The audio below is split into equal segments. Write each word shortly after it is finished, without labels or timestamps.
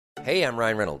Hey, I'm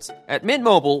Ryan Reynolds. At Mint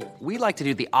Mobile, we like to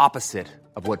do the opposite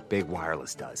of what Big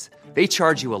Wireless does. They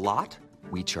charge you a lot,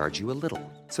 we charge you a little.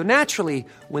 So naturally,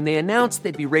 when they announced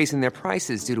they'd be raising their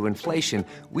prices due to inflation,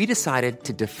 we decided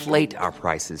to deflate our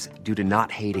prices due to not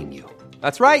hating you.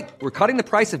 That's right. We're cutting the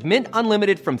price of Mint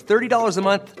Unlimited from $30 a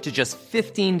month to just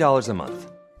 $15 a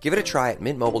month. Give it a try at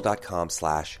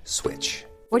mintmobile.com/switch.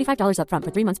 $45 up front for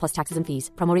 3 months plus taxes and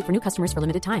fees. Promo rate for new customers for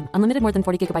limited time. Unlimited more than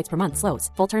 40 gigabytes per month. Slows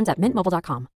full terms at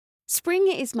mintmobile.com. Spring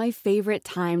is my favorite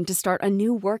time to start a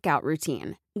new workout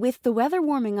routine. With the weather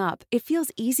warming up, it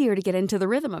feels easier to get into the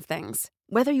rhythm of things.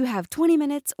 Whether you have 20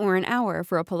 minutes or an hour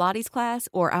for a Pilates class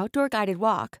or outdoor guided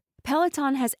walk,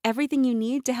 Peloton has everything you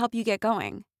need to help you get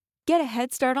going. Get a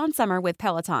head start on summer with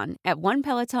Peloton at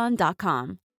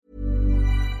onepeloton.com.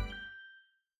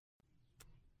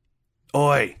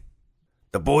 Oi!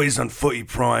 The boys on Footy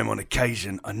Prime on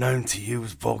occasion are known to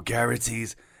use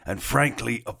vulgarities and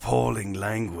frankly appalling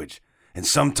language, and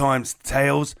sometimes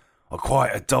tales are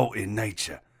quite adult in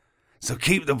nature. So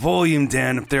keep the volume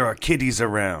down if there are kiddies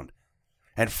around.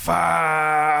 And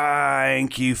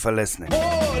thank you for listening.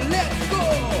 Oh, let's go!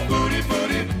 Footy,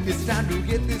 footy, it's time to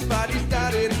get this party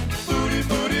started. Footy,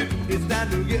 footy, it's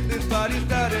time to get this party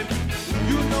started.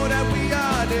 You know that we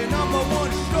are the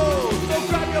 #1 show. So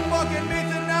grab your fucking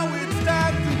mitts and now it's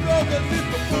time to go. Cause it's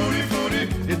the footy, footy,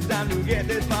 it's time to get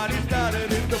this party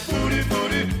started. It's the footy,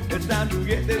 footy, it's time to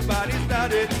get this party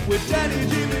started. With Danny,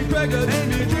 Jimmy, Gregor,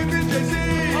 Andy, Jimmy,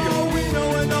 JC. All we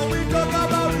know and all we talk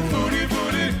about is footy,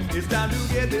 footy. It's time to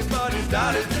get this party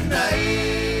started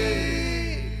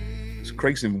tonight.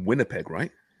 Craig's in Winnipeg,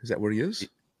 right? Is that where he is?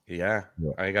 Yeah.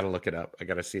 I got to look it up. I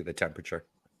got to see the temperature.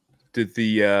 Did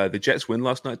the Jets win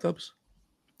last night, Dubs?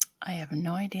 I have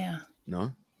no idea.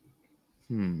 No?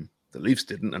 The Leafs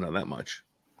didn't. I know that much.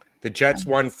 The Jets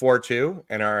won 4-2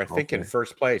 and are, I think, in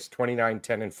first place,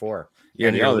 29-10-4. Yeah,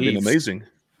 and they've been amazing.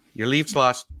 Your Leafs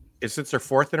lost. Is this their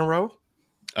fourth in a row?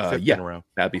 Fifth in a row.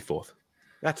 That'd be fourth.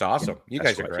 That's awesome. You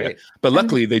guys are great. Yeah. But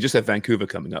luckily, they just have Vancouver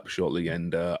coming up shortly,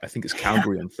 and I think it's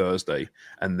Calgary on Thursday,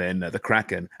 and then the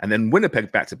Kraken, and then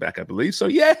Winnipeg back-to-back, I believe. So,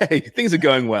 yay! Things are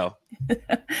going well.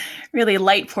 Really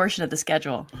light portion of the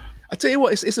schedule. I tell you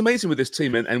what, it's amazing with this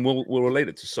team, and we'll relate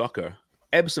it to soccer.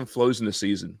 Ebbs and flows in the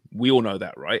season. We all know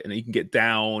that, right? And you can get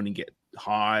down and get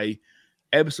high.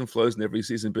 Ebbs and flows in every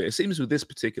season, but it seems with this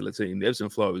particular team, the ebbs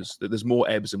and flows, that there's more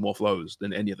ebbs and more flows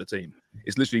than any other team.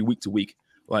 It's literally week to week.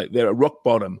 Like they're at rock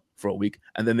bottom for a week,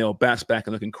 and then they'll bounce back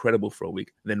and look incredible for a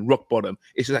week, and then rock bottom.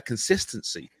 It's just that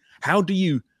consistency. How do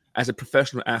you, as a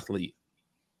professional athlete,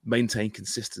 maintain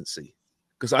consistency?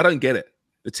 Because I don't get it.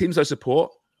 The teams I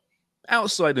support,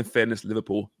 outside in fairness,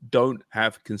 Liverpool, don't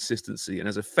have consistency. And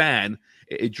as a fan,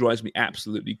 it drives me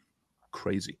absolutely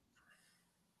crazy.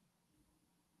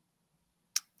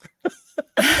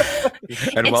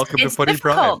 And welcome to Footy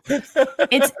Prime.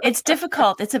 It's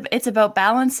difficult. It's about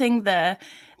balancing the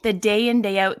day in,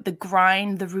 day out, the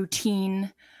grind, the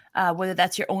routine, whether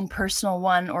that's your own personal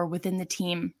one or within the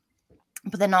team,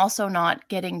 but then also not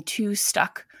getting too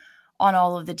stuck on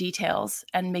all of the details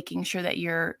and making sure that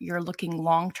you're looking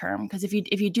long term. Because if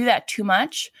you do that too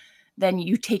much, then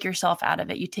you take yourself out of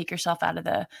it. You take yourself out of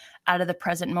the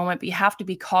present moment. But you have to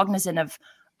be cognizant of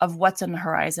what's on the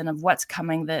horizon, of what's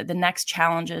coming, the next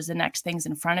challenges, the next things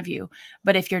in front of you.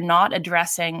 But if you're not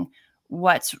addressing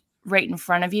what's right in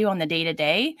front of you on the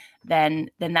day-to-day, then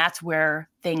that's where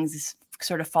things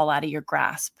sort of fall out of your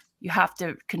grasp. You have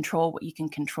to control what you can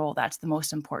control. That's the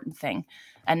most important thing.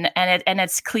 And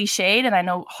it's cliched, and I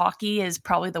know hockey is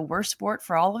probably the worst sport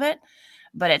for all of it,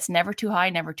 but it's never too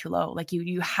high, never too low. Like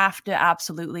you have to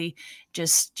absolutely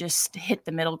just hit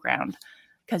the middle ground,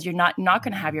 because you're not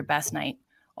going to have your best night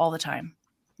all the time,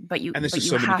 but you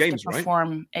have to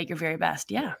perform at your very best.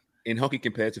 Yeah. In hockey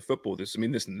compared to football,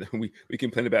 listen, we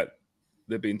complain about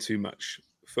there being too much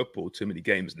football, too many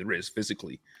games, and there is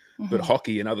physically, but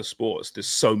hockey and other sports, there's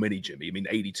so many, Jimmy.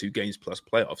 82 games plus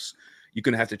playoffs. You're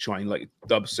going to have to try and, like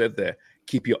Dub said there,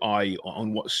 keep your eye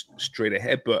on what's straight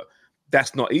ahead, but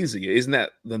that's not easy. Isn't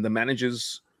that then the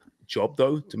manager's job,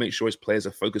 though, to make sure his players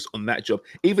are focused on that job?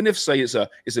 Even if, say, it's a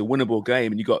winnable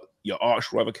game and you got your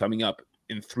arch rival coming up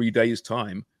in 3 days'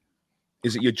 time,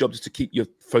 is it your job just to keep your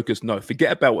focus? No,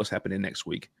 forget about what's happening next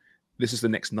week. This is the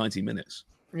next 90 minutes.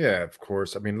 Yeah, of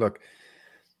course. Look,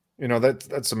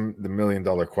 that's the $1 million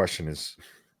question is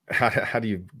how do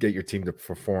you get your team to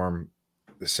perform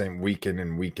the same week in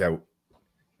and week out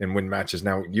and win matches?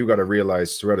 Now, you got to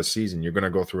realize throughout a season, you're going to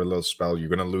go through a little spell. You're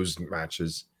going to lose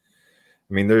matches.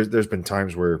 There's been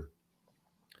times where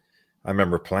I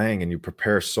remember playing and you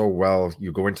prepare so well.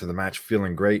 You go into the match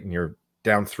feeling great and you're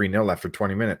down 3-0 after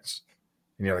 20 minutes.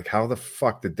 And you're like, how the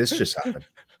fuck did this just happen?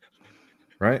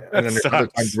 right? And then there's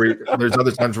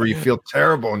other times where you feel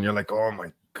terrible and you're like, oh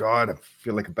my God, I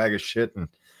feel like a bag of shit. And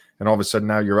all of a sudden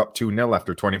now you're up 2-0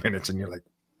 after 20 minutes and you're like,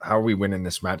 how are we winning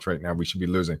this match right now? We should be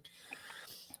losing.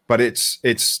 But it's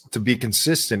to be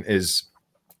consistent is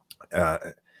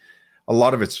a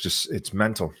lot of it's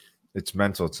mental. It's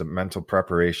mental. It's a mental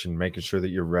preparation, making sure that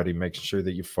you're ready, making sure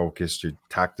that you're focused, your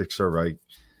tactics are right.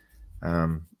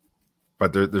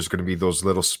 But there's going to be those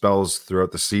little spells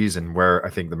throughout the season where I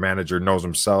think the manager knows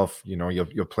himself. You know,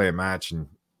 you'll play a match and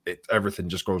everything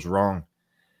just goes wrong.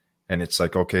 And it's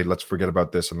like, okay, let's forget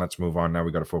about this and let's move on. Now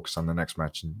we got to focus on the next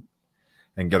match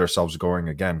and get ourselves going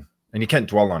again. And you can't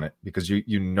dwell on it because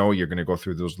you know you're going to go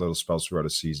through those little spells throughout a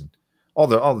season. All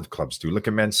the clubs do. Look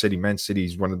at Man City. Man City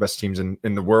is one of the best teams in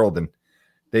the world, and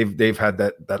they've had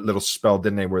that little spell,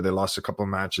 didn't they, where they lost a couple of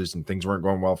matches and things weren't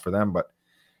going well for them. But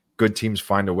good teams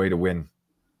find a way to win,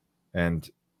 and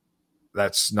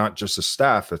that's not just the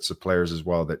staff; it's the players as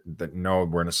well that know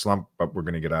we're in a slump, but we're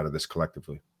going to get out of this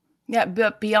collectively. Yeah,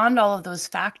 but beyond all of those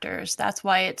factors, that's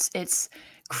why it's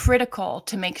critical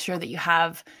to make sure that you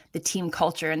have the team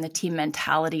culture and the team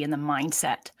mentality and the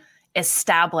mindset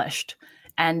established.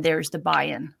 And there's the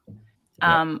buy-in.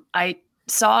 I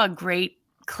saw a great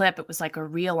clip. It was like a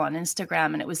reel on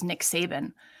Instagram, and it was Nick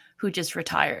Saban who just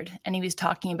retired. And he was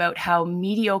talking about how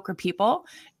mediocre people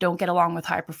don't get along with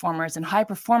high performers, and high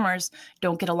performers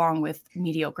don't get along with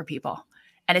mediocre people.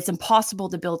 And it's impossible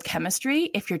to build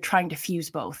chemistry if you're trying to fuse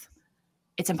both.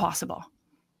 It's impossible.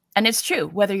 And it's true,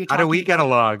 whether you're talking... How do we get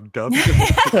along, Dub?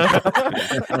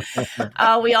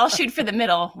 We all shoot for the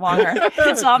middle, Wonger.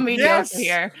 It's all mediocre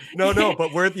here. No,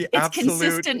 but we're the absolute... It's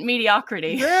consistent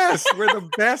mediocrity. Yes, we're the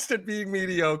best at being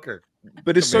mediocre.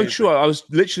 But it's so true. I was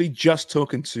literally just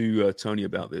talking to Tony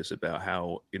about this, about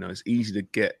how, you know, it's easy to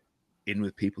get in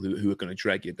with people who are going to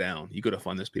drag you down. You got to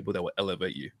find those people that will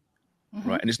elevate you,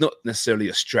 right? And it's not necessarily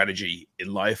a strategy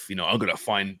in life. You know, I'm going to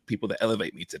find people that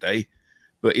elevate me today.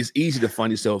 But it's easy to find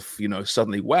yourself, you know,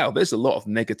 suddenly, wow, there's a lot of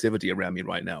negativity around me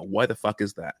right now. Why the fuck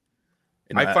is that?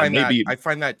 You know, I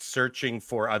find that searching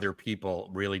for other people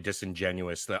really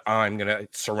disingenuous. That I'm going to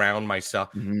surround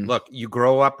myself. Mm-hmm. Look, you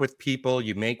grow up with people,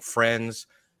 you make friends,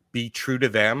 be true to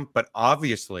them. But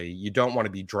obviously, you don't want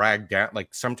to be dragged down.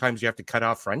 Like sometimes you have to cut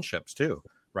off friendships too,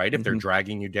 right? If they're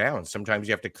dragging you down, sometimes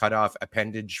you have to cut off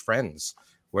appendage friends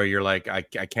where you're like, I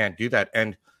can't do that.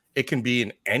 And it can be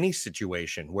in any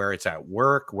situation where it's at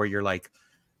work, where you're like,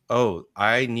 oh,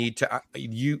 I need to,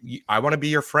 I want to be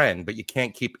your friend, but you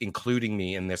can't keep including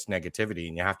me in this negativity,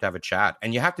 and you have to have a chat,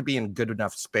 and you have to be in good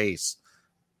enough space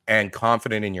and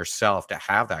confident in yourself to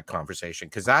have that conversation,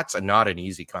 because that's not an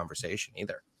easy conversation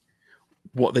either.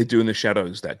 What they do in the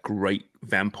shadows, that great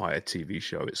vampire TV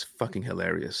show, is fucking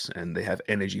hilarious, and they have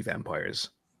energy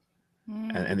vampires.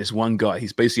 And this one guy,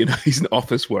 he's basically, he's an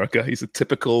office worker. He's a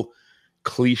typical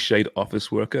cliched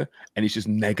office worker, and he's just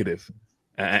negative.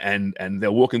 And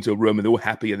they'll walk into a room and they're all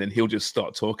happy, and then he'll just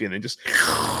start talking and just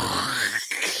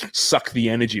suck the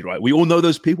energy, right? We all know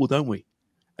those people, don't we?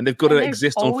 And they've got to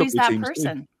exist on football that teams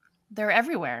person. Too. They're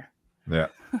everywhere. Yeah.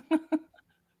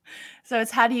 So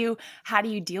it's how do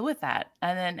you deal with that?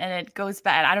 And it goes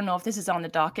back. I don't know if this is on the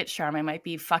docket, Sharm. I might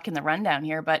be fucking the rundown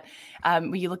here, but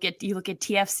you look at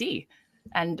TFC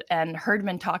and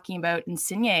Herdman talking about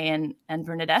Insigne and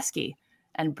Bernadeschi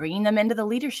and bringing them into the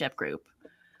leadership group.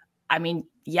 I mean,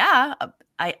 yeah,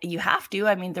 you have to.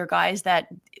 I mean, they're guys that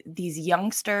these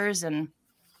youngsters and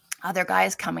other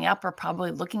guys coming up are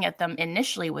probably looking at them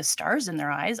initially with stars in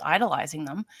their eyes, idolizing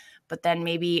them. But then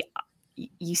maybe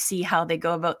you see how they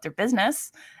go about their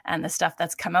business and the stuff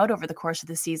that's come out over the course of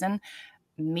the season.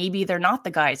 Maybe they're not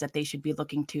the guys that they should be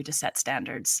looking to set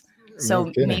standards.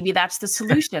 So maybe that's the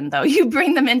solution, though. You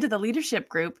bring them into the leadership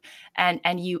group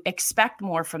and you expect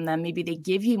more from them. Maybe they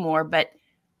give you more, but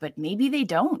maybe they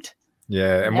don't.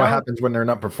 Yeah, and what happens when they're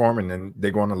not performing and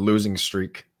they go on a losing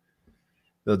streak?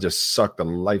 They'll just suck the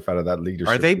life out of that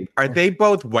leadership. Are they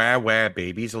both wah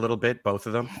babies a little bit? Both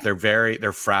of them.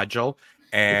 They're fragile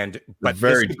but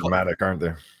very dramatic, aren't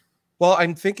they? Well,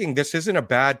 I'm thinking this isn't a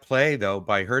bad play though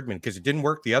by Herdman, because it didn't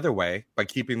work the other way by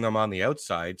keeping them on the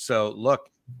outside. So look,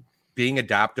 being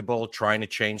adaptable, trying to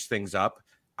change things up.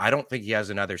 I don't think he has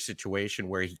another situation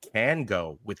where he can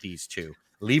go with these two.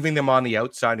 Leaving them on the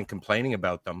outside and complaining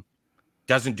about them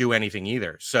doesn't do anything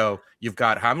either. So you've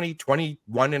got how many?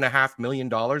 $21.5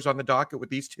 million on the docket with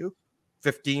these two?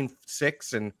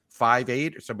 15.6 and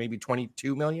 5.8, so maybe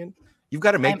 22 million. You've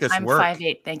got to make this work. I'm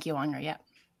 5'8". Thank you, Wonger. Yeah.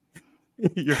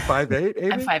 You're 5'8",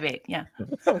 Amy? I'm 5'8", yeah.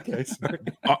 Okay, sorry.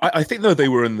 I think, though, they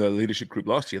were in the leadership group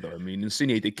last year, though. I mean,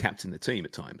 Insigne did captain the team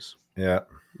at times. Yeah.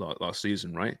 Last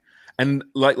season, right? And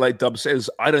like Dub says,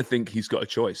 I don't think he's got a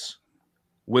choice.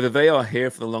 whether they are here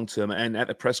for the long term. And at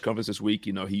the press conference this week,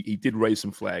 he did raise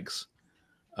some flags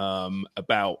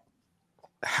about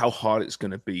how hard it's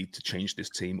going to be to change this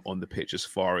team on the pitch as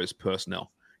far as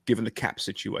personnel, given the cap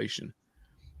situation.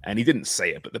 And he didn't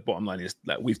say it, but the bottom line is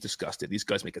that we've discussed it. These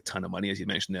guys make a ton of money, as you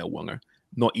mentioned there, Wonger.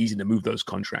 Not easy to move those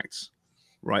contracts,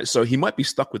 right? So he might be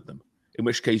stuck with them, in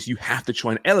which case you have to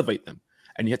try and elevate them,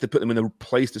 and you have to put them in a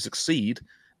place to succeed.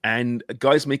 And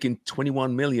guys making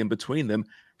 21 million between them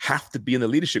have to be in the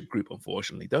leadership group,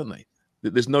 unfortunately, don't they?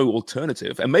 There's no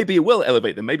alternative. And maybe it will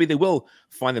elevate them. Maybe they will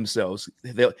find themselves.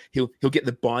 He'll get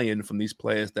the buy-in from these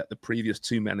players that the previous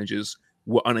two managers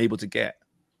were unable to get.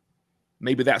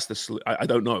 Maybe that's the I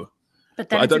don't know.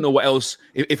 But I don't know what else.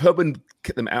 If Herdman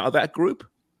kept them out of that group,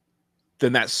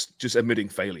 then that's just admitting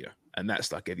failure. And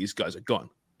that's like, these guys are gone.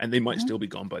 And they might still be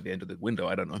gone by the end of the window.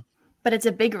 I don't know. But it's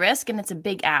a big risk and it's a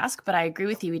big ask. But I agree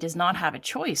with you. He does not have a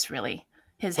choice, really.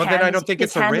 Then I don't think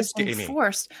it's a risk, Amy.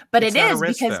 Forced. But it is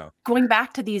because going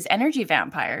back to these energy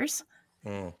vampires,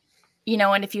 and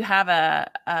if you have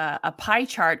a pie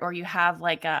chart or you have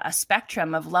like a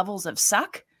spectrum of levels of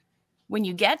suck, when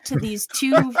you get to these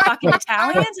two fucking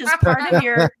Italians as part of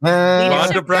your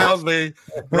Rhonda Brownlee,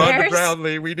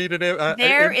 we need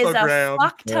there is a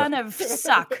fuck ton of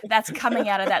suck that's coming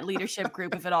out of that leadership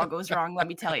group if it all goes wrong, let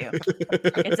me tell you.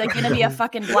 It's like going to be a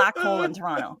fucking black hole in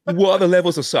Toronto. What are the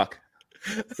levels of suck?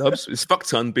 It's fuck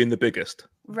ton being the biggest.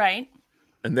 Right.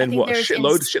 And then what?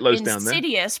 Shitloads down there.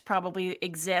 Insidious probably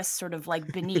exists sort of like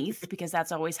beneath because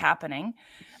that's always happening.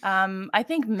 I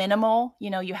think minimal,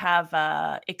 you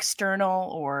have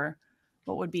external, or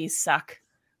what would be suck?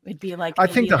 It'd be like, I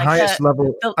think the highest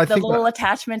level, the little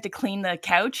attachment to clean the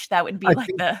couch. That would be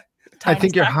the I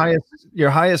think your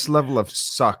highest level of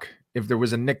suck, if there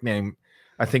was a nickname,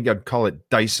 I think I'd call it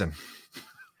Dyson.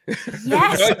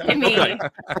 Yes, I mean. Okay.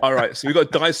 All right, so we've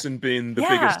got Dyson being the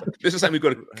biggest. This is something we've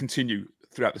got to continue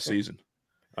throughout the season.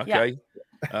 Okay,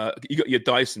 you got your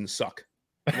Dyson suck.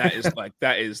 That is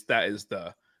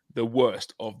the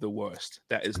worst of the worst.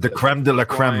 That is the creme de la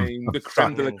creme, the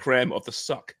creme de la creme of the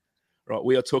suck. Right,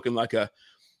 we are talking like I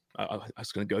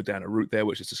was going to go down a route there,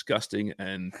 which is disgusting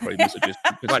and probably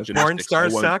misogynistic. Porn star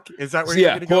suck? Is that where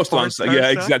you're going to go? Porn star. Yeah,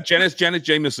 exactly. Janet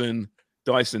Jameson.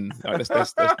 Dyson. Right,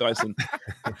 that's Dyson.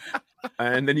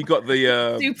 And then you got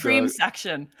the Supreme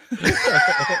section.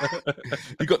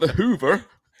 You got the Hoover,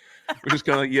 which is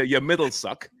kind of your middle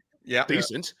suck. Yeah.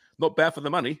 Decent. Not bad for the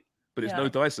money, but it's no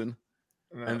Dyson.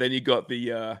 No. And then you got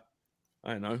the I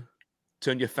don't know,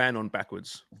 turn your fan on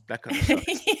backwards. That kind of stuff.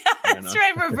 That's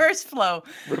right. Reverse flow.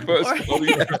 Or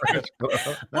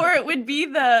it would be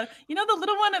the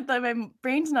little one at my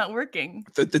brain's not working.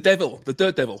 The devil, the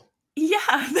dirt devil. Yeah,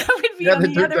 that would be on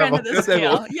the other end of the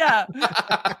scale. Yeah.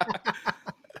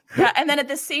 Yeah, and then at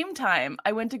the same time,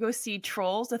 I went to go see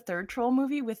Trolls, the third Troll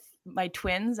movie with my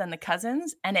twins and the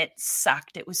cousins, and it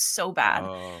sucked. It was so bad.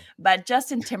 But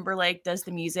Justin Timberlake does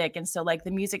the music, and so like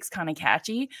the music's kind of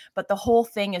catchy, but the whole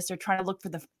thing is they're trying to look for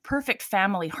the perfect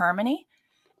family harmony.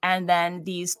 And then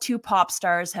these two pop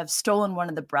stars have stolen one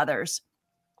of the brothers.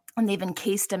 And they've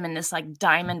encased him in this like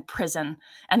diamond prison.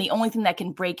 And the only thing that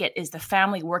can break it is the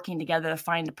family working together to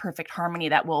find the perfect harmony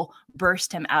that will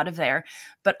burst him out of there.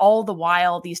 But all the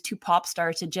while, these two pop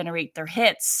stars, to generate their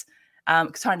hits,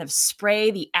 kind of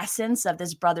spray the essence of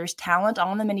this brother's talent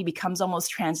on them, and he becomes almost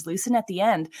translucent at the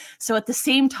end. So at the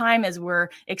same time as we're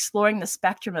exploring the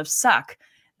spectrum of suck,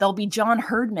 there'll be John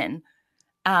Herdman,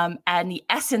 and the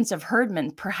essence of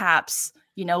Herdman perhaps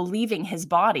leaving his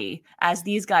body as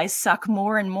these guys suck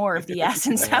more and more of the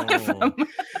essence out of him.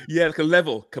 Yeah, like a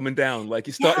level coming down. Like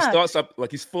he starts up,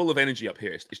 like he's full of energy up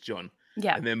here. It's John.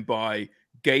 Yeah. And then by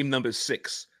game number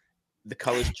 6, the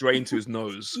colors drain to his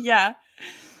nose. Yeah.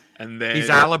 And then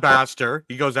he's alabaster.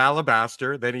 He goes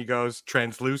alabaster. Then he goes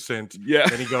translucent. Yeah.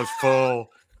 Then he goes full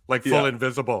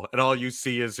invisible. And all you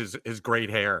see is his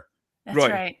great hair. That's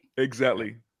right.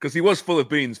 Exactly. Because he was full of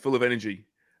beans, full of energy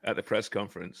at the press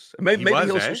conference. And maybe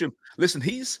he'll switch him. Listen,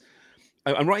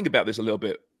 I'm writing about this a little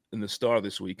bit in the Star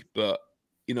this week, but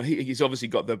he's obviously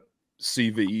got the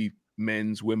CV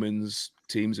men's, women's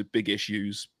teams of big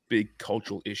issues, big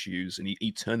cultural issues, and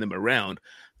he turned them around.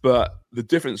 But the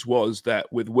difference was that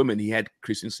with women, he had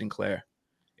Christian Sinclair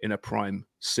in a prime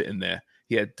sitting there.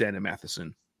 He had Dana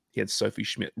Matheson. He had Sophie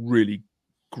Schmidt, really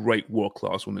great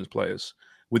world-class women's players.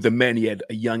 With the men, he had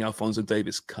a young Alphonso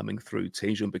Davis coming through,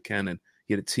 Tajon Buchanan.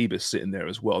 He had a Tebas sitting there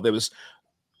as well. There was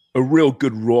a real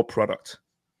good raw product.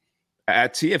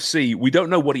 At TFC, we don't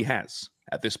know what he has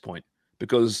at this point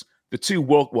because the two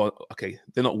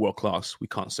they're not world class. We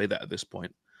can't say that at this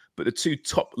point. But the two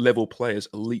top level players,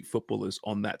 elite footballers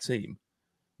on that team,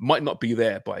 might not be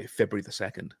there by February the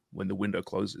 2nd when the window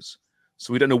closes.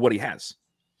 So we don't know what he has.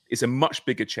 It's a much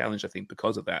bigger challenge, I think,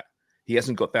 because of that. He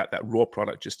hasn't got that raw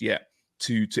product just yet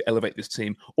to elevate this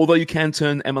team. Although you can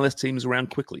turn MLS teams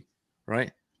around quickly,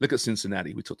 right? Look at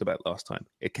Cincinnati. We talked about it last time.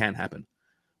 It can happen.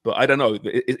 But I don't know.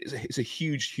 It's a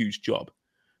huge, huge job.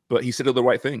 But he said all the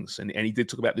right things. And he did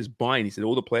talk about this buy-in. He said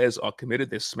all the players are committed.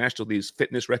 They've smashed all these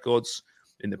fitness records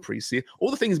in the preseason.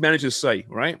 All the things managers say,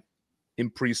 right? In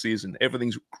preseason,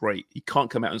 everything's great. You can't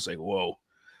come out and say, whoa,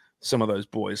 some of those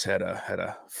boys had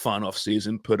a fun off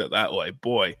season, put it that way.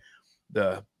 Boy,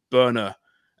 the Burner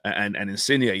and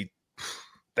Insigne,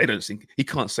 they don't think he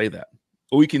can't say that.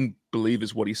 All we can believe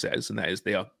is what he says, and that is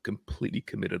they are completely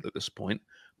committed at this point.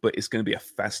 But it's going to be a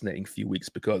fascinating few weeks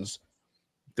because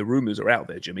the rumors are out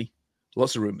there, Jimmy.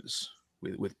 Lots of rumors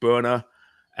with Burner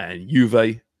and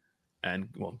Juve, and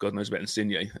well, God knows about Insigne.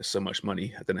 There's so much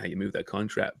money. I don't know how you move that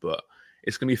contract, but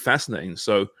it's going to be fascinating.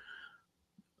 So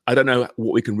I don't know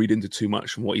what we can read into too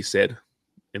much from what he said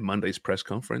in Monday's press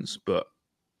conference, but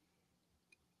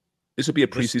this would be a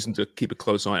preseason to keep a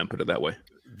close eye on, put it that way.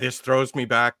 This throws me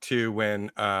back to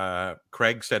when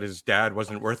Craig said his dad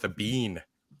wasn't worth a bean.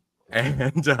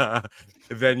 And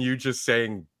then you just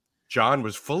saying John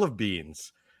was full of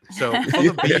beans. So full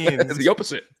of beans. The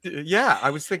opposite. Yeah, I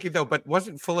was thinking though, but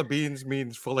wasn't full of beans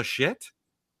means full of shit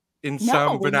in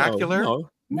some vernacular?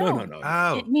 No.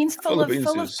 Oh. It means full of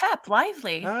pep,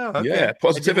 lively. Oh, okay. Yeah,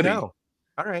 positivity. All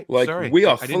right. Like sorry. we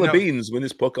are full of beans when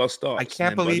this podcast starts. I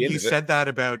can't believe you said that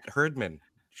about Herdman,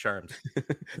 Sharms.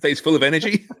 That he's full of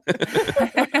energy.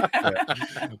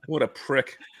 What a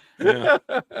prick. Yeah.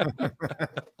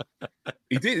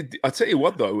 He did. I'll tell you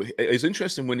what, though, it's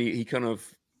interesting when he kind of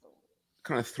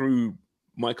threw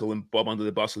Michael and Bob under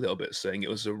the bus a little bit, saying it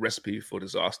was a recipe for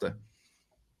disaster,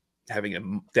 having a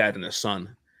dad and a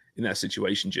son in that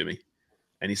situation, Jimmy.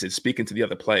 And he said, speaking to the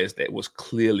other players, that was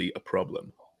clearly a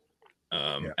problem.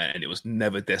 And it was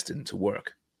never destined to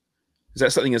work. Is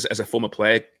that something as a former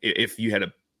player, if you had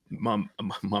a mum,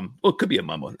 well, it could be a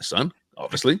mum or a son,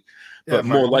 obviously, but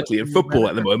more likely in football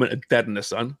at the moment, a dad and a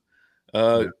son,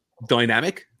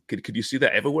 dynamic. Could you see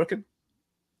that ever working?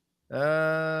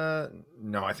 No,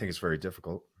 I think it's very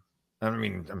difficult. I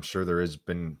mean, I'm sure there has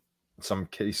been some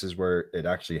cases where it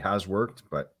actually has worked,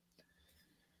 but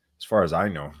as far as I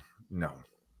know, no,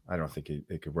 I don't think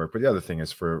it could work. But the other thing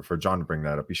is for John to bring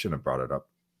that up, he shouldn't have brought it up.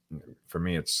 For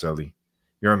me, it's silly.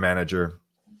 You're a manager.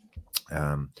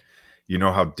 You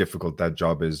know how difficult that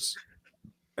job is.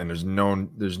 And there's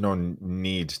no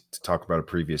need to talk about a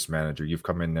previous manager. You've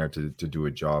come in there to do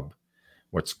a job.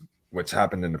 What's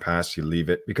happened in the past, you leave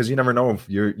it because you never know if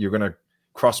you're going to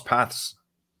cross paths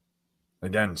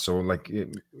again. So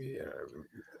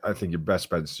I think your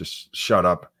best bet is just shut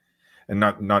up and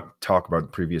not talk about the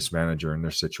previous manager and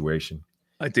their situation.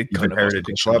 I did You've kind of inherited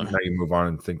the club. Now you move on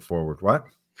and think forward. What?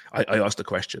 I asked a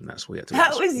question. That's what you had to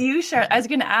That ask. was you, Sharon. I was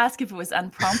going to ask if it was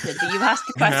unprompted, but you asked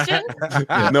the question.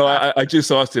 No, I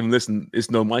just asked him, listen,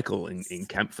 is no Michael in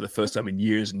camp for the first time in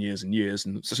years and years and years.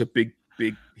 And such a big,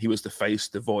 he was the face,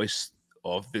 the voice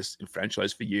of this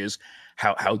franchise for years.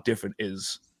 How different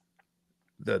is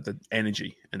the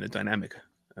energy and the dynamic?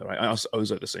 All right. I asked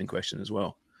Ozo the same question as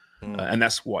well. And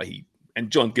that's why and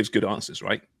John gives good answers,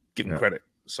 right? Give him credit.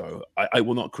 So I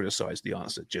will not criticize the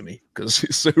answer, Jimmy, because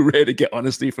it's so rare to get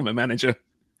honesty from a manager.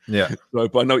 Yeah. So,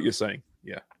 but I know what you're saying.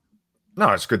 Yeah.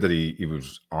 No, it's good that he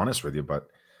was honest with you, but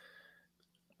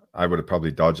I would have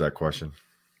probably dodged that question.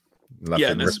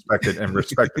 Respected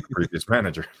the previous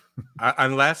manager.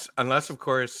 Unless of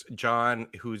course, John,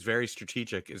 who's very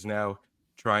strategic, is now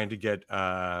trying to get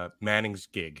Manning's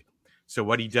gig. So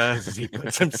what he does is he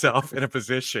puts himself in a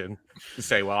position to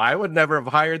say, well, I would never have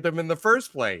hired them in the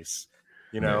first place.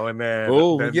 And then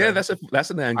that's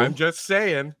an angle. I'm just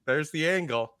saying, there's the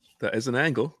angle. That is an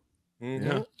angle. Mm-hmm.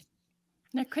 Yeah.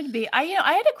 There could be. I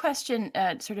had a question,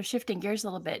 sort of shifting gears a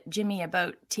little bit, Jimmy,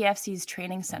 about TFC's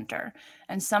training center.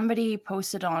 And somebody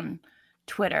posted on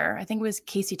Twitter, I think it was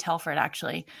Casey Telford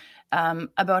actually,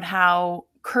 about how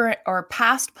current or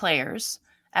past players,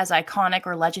 as iconic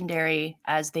or legendary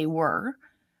as they were,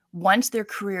 once their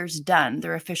career's done,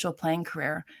 their official playing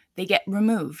career, they get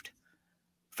removed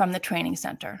from the training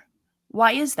center.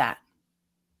 Why is that?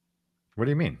 What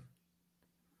do you mean?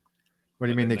 What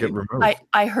do you mean they get removed?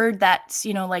 I heard that,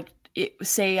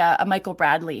 say a Michael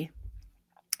Bradley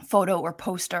photo or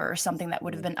poster or something that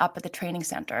would have been up at the training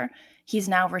center. He's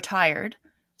now retired.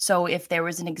 So if there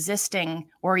was an existing,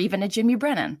 or even a Jimmy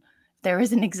Brennan, there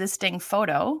is an existing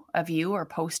photo of you or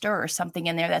poster or something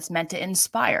in there that's meant to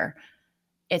inspire,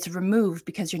 it's removed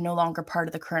because you're no longer part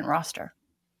of the current roster.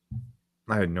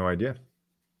 I had no idea.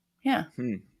 Yeah.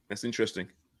 That's interesting.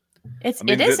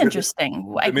 It is interesting.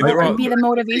 What would be the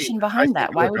motivation behind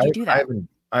that? Why would you do that?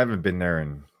 I haven't been there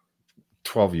in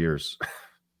 12 years,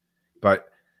 but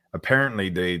apparently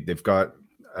they've got.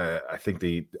 I think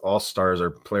the All-Stars or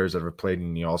players that have played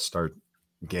in the All-Star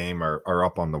game are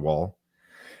up on the wall.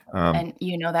 And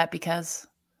you know that because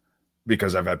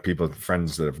I've had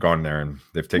friends that have gone there and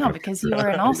they've taken. No, because you were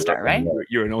an All-Star, right?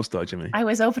 You're an All-Star, Jimmy. I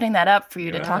was opening that up for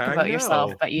you to talk about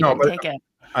yourself, but you didn't take it.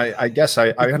 I guess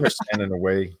I understand in a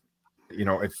way,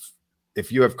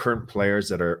 if you have current players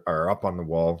that are up on the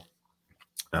wall,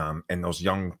 and those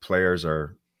young players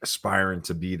are aspiring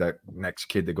to be that next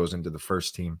kid that goes into the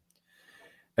first team,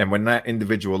 and when that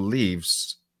individual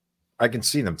leaves, I can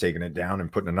see them taking it down and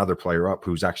putting another player up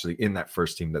who's actually in that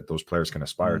first team that those players can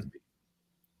aspire to be.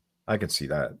 I can see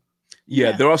that.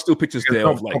 Yeah, there are still pictures there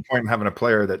of no point in having a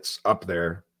player that's up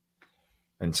there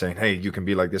and saying, "Hey, you can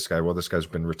be like this guy." Well, this guy's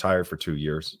been retired for 2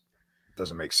 years. It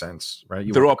doesn't make sense, right?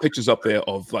 There are pictures up there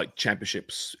of like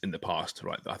championships in the past,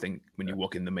 right? I think when you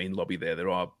walk in the main lobby there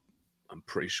are. I'm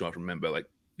pretty sure I remember, like,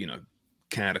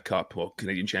 Canada Cup or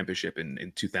Canadian Championship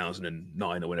in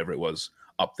 2009 or whenever it was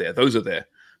up there. Those are there,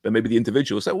 but maybe the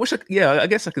individuals. I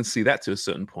guess I can see that to a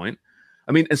certain point.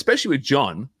 I mean, especially with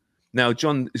John. Now,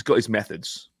 John has got his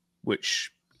methods,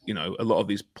 which, a lot of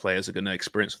these players are going to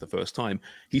experience for the first time.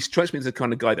 He strikes me as the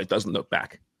kind of guy that doesn't look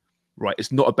back, right?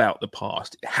 It's not about the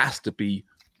past. It has to be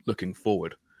looking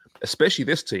forward, especially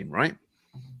this team, right?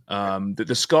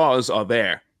 The scars are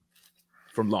there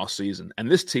from last season. And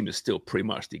this team is still pretty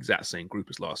much the exact same group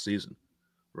as last season,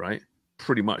 right?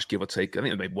 Pretty much, give or take. I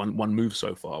think they made one move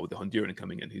so far with the Honduran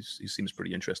coming in. He seems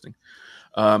pretty interesting.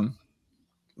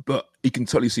 But you can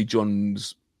totally see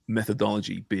John's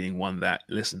methodology being one that,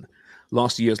 listen,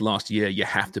 last year, you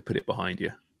have to put it behind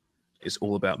you. It's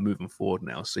all about moving forward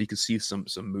now. So you can see some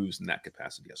moves in that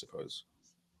capacity, I suppose.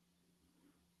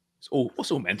 It's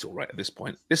all mental, right, at this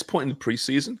point. This point in the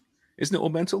preseason, isn't it all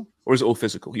mental? Or is it all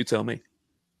physical? You tell me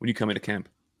when you come into camp.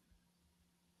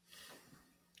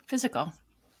 Physical.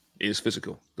 It is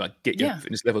physical. Like, get your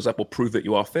fitness levels up or prove that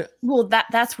you are fit. Well,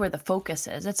 that's where the focus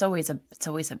is. It's always a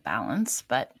balance,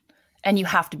 and you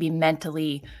have to be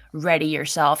mentally ready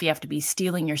yourself. You have to be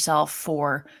steeling yourself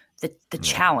for the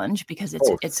challenge, because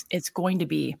it's going to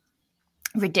be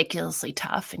ridiculously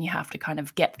tough, and you have to kind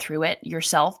of get through it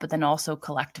yourself, but then also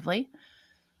collectively.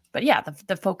 But yeah,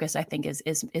 the focus, I think,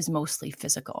 is mostly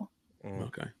physical.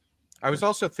 Okay. I was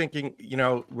also thinking,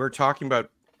 we're talking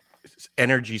about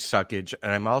energy suckage,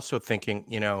 and I'm also thinking,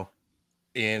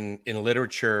 in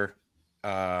literature,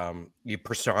 you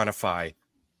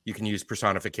can use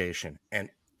personification,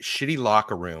 and shitty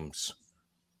locker rooms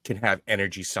can have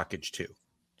energy suckage too.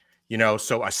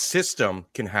 So a system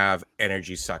can have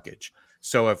energy suckage.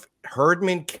 So if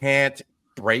Herdman can't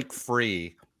break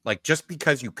free, like, just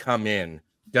because you come in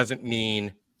doesn't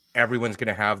mean everyone's going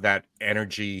to have that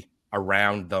energy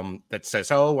around them that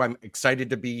says, "Oh, I'm excited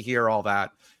to be here," all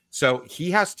that. So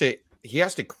he has to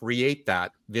create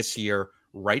that this year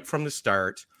right from the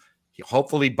start.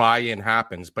 Hopefully buy-in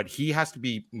happens, but he has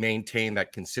to maintain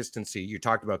that consistency. You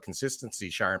talked about consistency,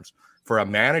 Sharms. For a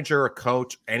manager, a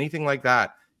coach, anything like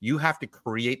that, you have to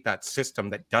create that system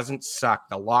that doesn't suck,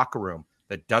 the locker room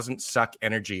that doesn't suck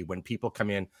energy when people come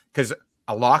in, because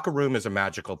a locker room is a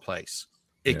magical place.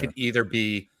 It could either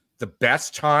be the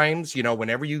best times,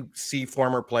 whenever you see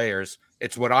former players,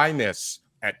 it's what I miss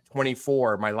at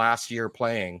 24, my last year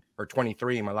playing, or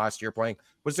 23, my last year playing,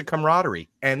 was the camaraderie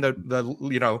and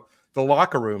the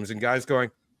locker rooms and guys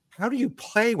going, "How do you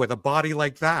play with a body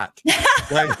like that?"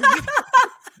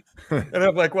 And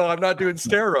I'm like, "Well, I'm not doing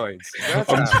steroids.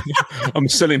 I'm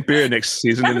selling beer next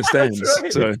season in the stands."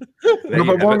 Right. So, no,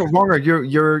 but Wonger,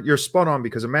 you're spot on,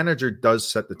 because a manager does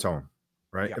set the tone,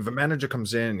 right? Yeah. If a manager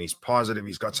comes in and he's positive,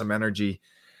 he's got some energy,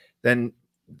 then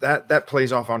that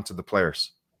plays off onto the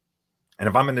players. And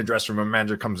if I'm in the dressing room, a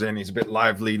manager comes in, he's a bit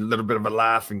lively, a little bit of a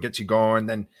laugh, and gets you going,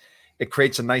 then it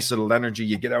creates a nice little energy.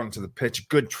 You get out into the pitch,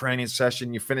 good training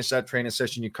session. You finish that training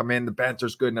session, you come in, the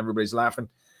banter's good, and everybody's laughing.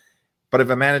 But if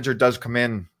a manager does come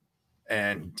in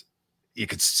and you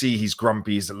could see he's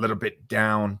grumpy, he's a little bit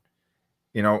down,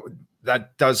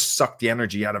 that does suck the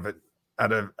energy out of it,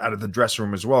 out of the dressing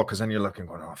room as well. Because then you're looking,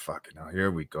 going, "Oh, fuck it, now here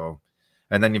we go."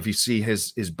 And then if you see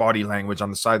his body language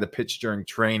on the side of the pitch during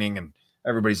training, and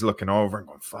everybody's looking over and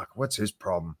going, "Fuck, what's his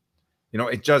problem?"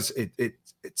 It zaps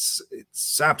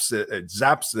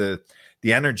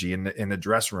the energy in the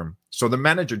dressing room. So the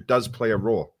manager does play a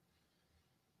role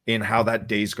in how that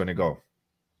day's going to go.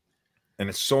 And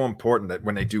it's so important that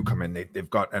when they do come in, they've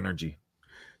got energy.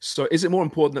 So is it more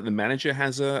important that the manager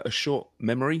has a short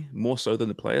memory more so than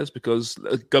the players? Because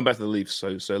going back to the Leafs,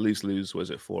 so Leafs lose,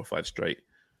 was it 4 or 5 straight?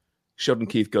 Sheldon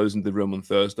Keefe goes into the room on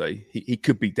Thursday, he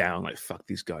could be down like, fuck,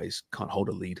 these guys can't hold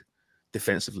a lead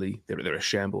defensively. They're a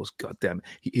shambles. God damn.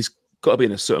 He's got to be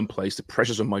in a certain place. The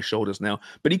pressure's on my shoulders now.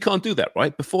 But he can't do that,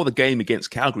 right? Before the game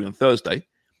against Calgary on Thursday,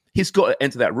 he's got to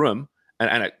enter that room and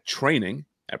at training,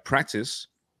 at practice,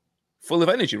 full of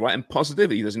energy, right? And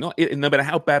positivity, does he not? No matter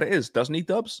how bad it is, doesn't he,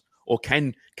 Dubs? Or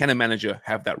can a manager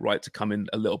have that right to come in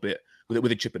a little bit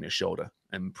with a chip in his shoulder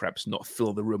and perhaps not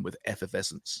fill the room with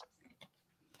effervescence?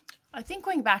 I think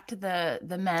going back to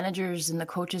the managers and the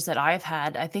coaches that I've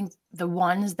had, I think the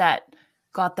ones that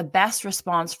got the best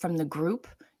response from the group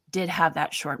did have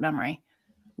that short memory,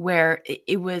 where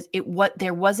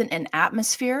there wasn't an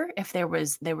atmosphere. If there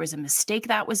was a mistake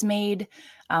that was made.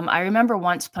 I remember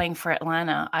once playing for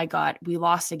Atlanta, we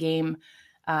lost a game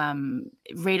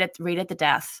right at the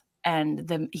death.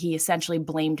 And he essentially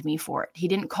blamed me for it. He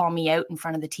didn't call me out in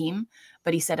front of the team,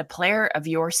 but he said a player of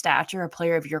your stature, a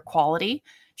player of your quality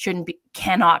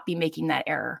cannot be making that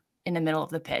error in the middle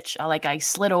of the pitch. I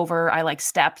slid over, I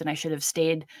stepped, and I should have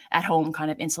stayed at home,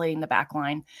 kind of insulating the back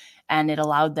line. And it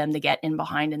allowed them to get in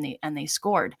behind and they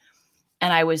scored.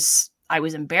 And I was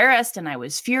embarrassed and I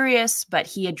was furious, but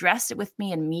he addressed it with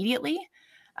me immediately.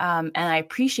 And I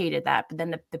appreciated that. But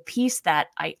then the piece that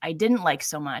I didn't like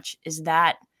so much is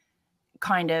that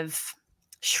kind of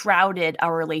shrouded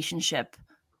our relationship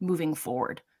moving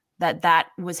forward, that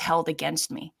was held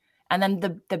against me. And then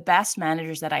the best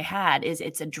managers that I had is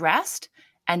it's addressed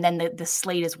and then the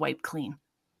slate is wiped clean.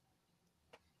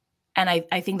 And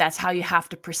I think that's how you have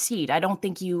to proceed. I don't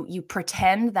think you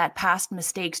pretend that past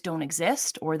mistakes don't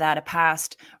exist or that a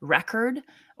past record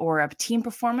or a team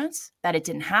performance, that it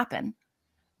didn't happen.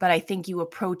 But I think you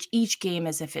approach each game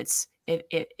as if it's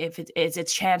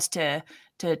its chance to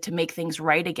make things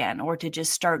right again or to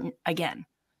just start again.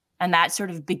 And that sort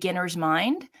of beginner's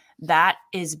mind, that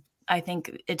is, I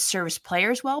think it serves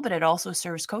players well, but it also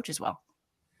serves coaches well.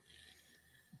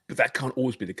 But that can't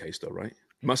always be the case, though, right?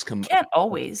 It must come can't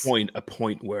always a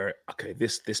point where, okay,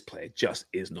 this player just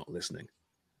is not listening,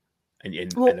 and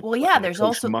there's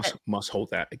also must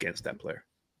hold that against that player.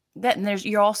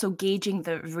 You're also gauging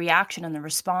the reaction and the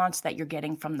response that you're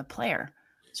getting from the player,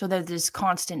 so that this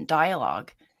constant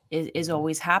dialogue is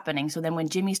always happening. So then when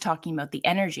Jimmy's talking about the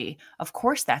energy, of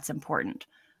course that's important,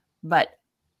 but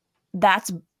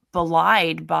that's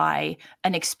belied by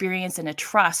an experience and a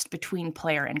trust between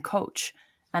player and coach.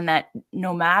 And that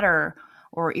no matter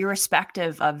or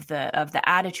irrespective of the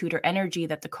attitude or energy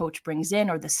that the coach brings in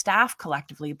or the staff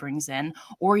collectively brings in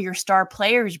or your star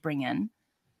players bring in,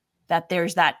 that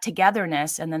there's that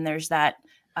togetherness and then there's that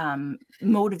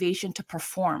motivation to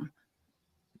perform.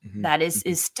 Mm-hmm. That is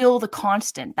still the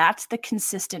constant. That's the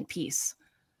consistent piece.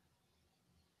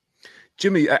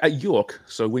 Jimmy, at York,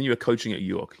 so when you were coaching at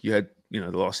York, you had,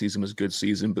 the last season was a good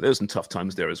season, but there were some tough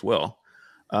times there as well.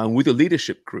 With the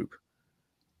leadership group,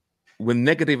 when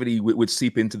negativity would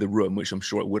seep into the room, which I'm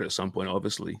sure it would at some point,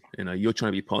 obviously, you're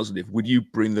trying to be positive. Would you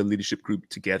bring the leadership group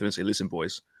together and say, listen,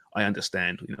 boys, I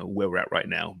understand, where we're at right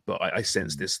now, but I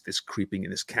sense this creeping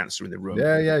and this cancer in the room.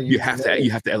 Yeah. You have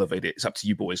to elevate it. It's up to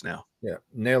you boys now. Yeah.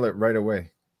 Nail it right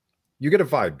away. You get a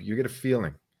vibe, you get a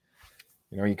feeling.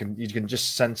 You can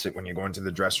just sense it when you go into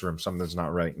the dressing room, something's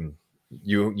not right. And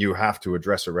you have to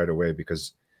address it right away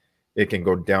because it can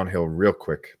go downhill real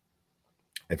quick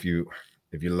if you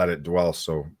let it dwell.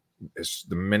 So it's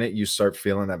the minute you start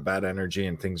feeling that bad energy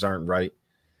and things aren't right,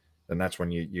 then that's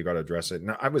when you got to address it.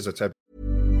 Now, I was the type.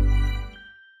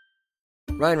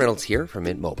 Ryan Reynolds here from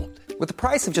Mint Mobile. With the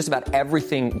price of just about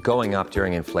everything going up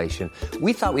during inflation,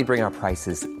 we thought we'd bring our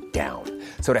prices down.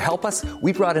 So to help us,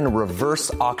 we brought in a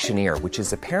reverse auctioneer, which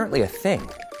is apparently a thing.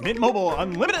 Mint Mobile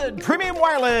Unlimited Premium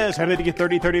Wireless. How to get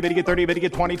 30, 30, bit to get 30, bit to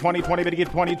get 20, 20, 20, bit to get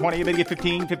 20, 20, bit to get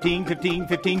 15, 15, 15,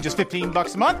 15, just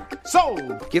 $15 a month?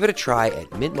 Sold! Give it a try at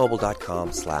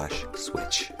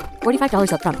mintmobile.com/switch.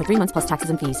 $45 up front for 3 months plus taxes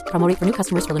and fees. Promo rate for new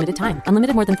customers for limited time.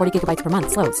 Unlimited more than 40 gigabytes per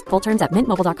month. Slows full terms at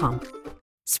mintmobile.com.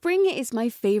 Spring is my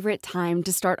favorite time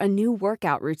to start a new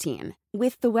workout routine.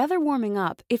 With the weather warming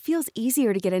up, it feels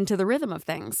easier to get into the rhythm of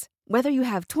things. Whether you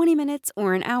have 20 minutes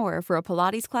or an hour for a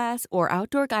Pilates class or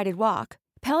outdoor guided walk,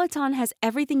 Peloton has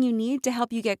everything you need to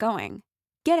help you get going.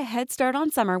 Get a head start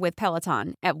on summer with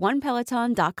Peloton at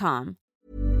onepeloton.com.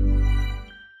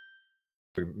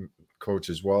 Coach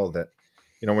as well that,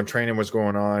 when training was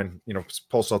going on,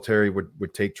 Paul Salteri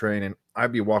would take training.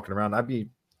 I'd be walking around.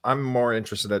 I'm more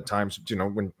interested at times,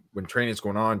 when training is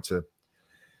going on to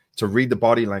read the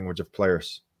body language of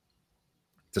players,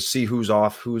 to see who's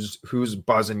off, who's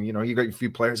buzzing. You got a few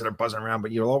players that are buzzing around,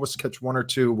 but you'll always catch one or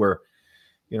two where,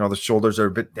 the shoulders are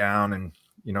a bit down and,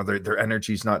 you know, their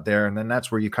energy's not there. And then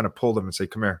that's where you kind of pull them and say,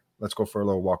 come here, let's go for a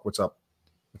little walk. What's up?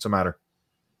 What's the matter?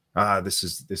 This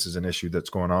is an issue that's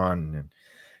going on. And,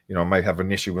 you know, I might have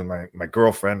an issue with my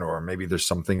girlfriend, or maybe there's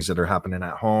some things that are happening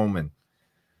at home.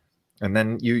 And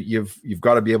then you've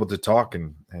got to be able to talk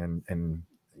and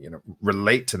you know,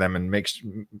 relate to them and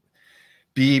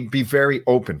be very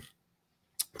open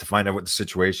to find out what the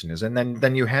situation is. And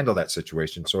then you handle that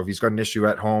situation. So if he's got an issue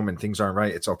at home and things aren't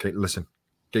right, it's okay. Listen,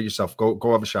 get yourself,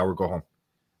 go have a shower, go home,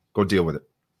 go deal with it.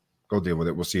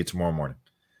 We'll see you tomorrow morning.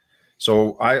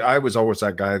 So I was always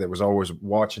that guy that was always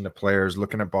watching the players,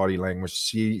 looking at body language,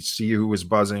 see who was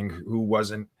buzzing, who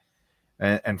wasn't,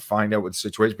 and find out what the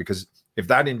situation, because if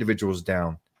that individual's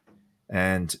down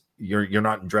and you're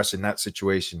not addressing that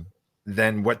situation,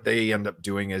 then what they end up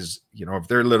doing is, you know, if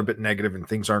they're a little bit negative and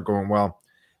things aren't going well,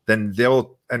 then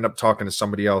they'll end up talking to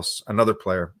somebody else, another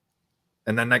player,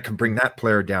 and then that can bring that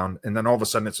player down. And then all of a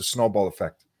sudden it's a snowball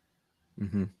effect.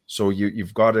 Mm-hmm. So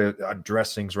you've got to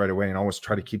address things right away and always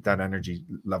try to keep that energy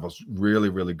levels really,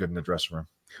 really good in the dressing room.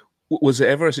 Was there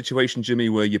ever a situation, Jimmy,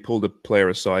 where you pulled a player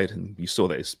aside and you saw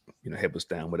that his head was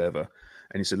down, whatever,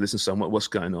 and you said, listen, son, what's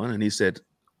going on? And he said,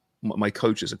 my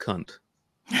coach is a cunt.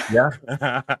 Yeah.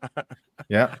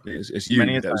 Yeah. It's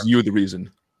you. That was you the reason.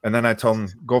 And then I told him,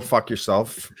 go fuck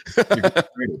yourself.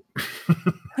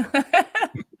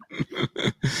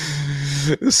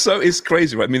 So it's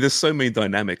crazy, right? I mean, there's so many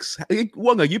dynamics.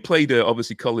 Wonga, you played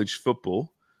obviously college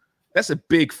football. That's a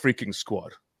big freaking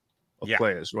squad of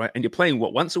players, right? And you're playing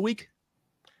what, once a week?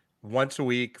 Once a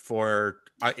week for,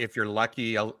 if you're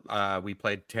lucky, we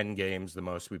played 10 games, the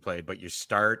most we played, but you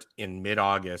start in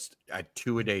mid-August at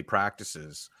 2-a-day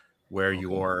practices where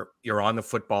you're on the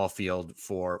football field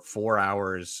for 4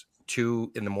 hours,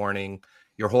 2 in the morning.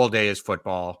 Your whole day is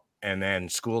football, and then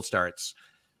school starts.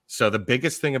 So the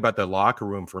biggest thing about the locker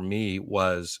room for me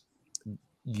was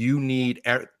you need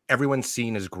everyone's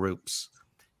seen as groups.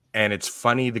 And it's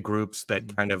funny, the groups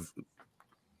that kind of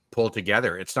pull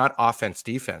together. It's not offense,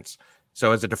 defense.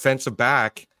 So as a defensive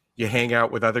back, you hang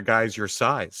out with other guys your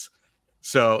size.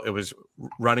 So it was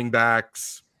running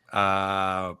backs,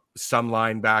 some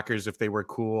linebackers if they were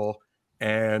cool.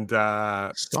 And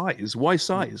size. Why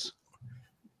size?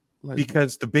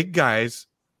 Because the big guys,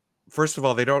 first of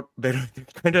all, they're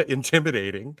kind of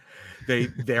intimidating.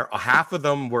 They're half of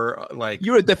them were like,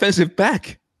 you're a defensive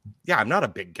back. Yeah, I'm not a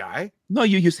big guy. No,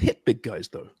 you just hit big guys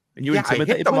though, and you I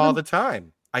hit them all the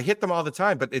time.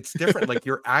 But it's different. Like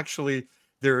you're actually,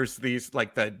 there's these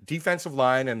like the defensive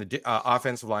line and the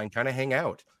offensive line kind of hang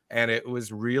out, and it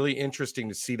was really interesting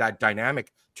to see that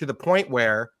dynamic to the point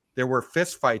where there were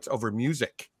fist fights over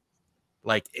music.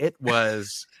 Like it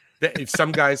was.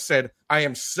 Some guys said, I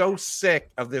am so sick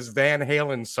of this Van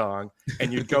Halen song,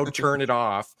 and you'd go turn it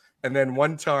off. And then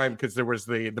one time, because there was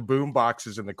the boom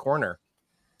boxes in the corner,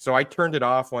 so I turned it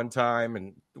off one time,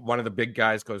 and one of the big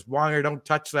guys goes, Wonger, don't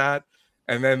touch that.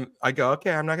 And then I go,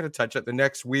 okay, I'm not going to touch it. The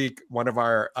next week, one of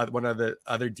the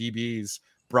other DBs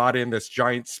brought in this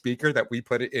giant speaker that we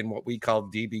put it in what we call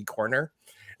DB corner.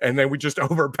 And then we just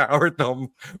overpowered them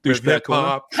with hip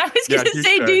hop. I was going to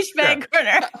say douchebag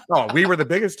corner. Oh, we were the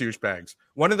biggest douchebags.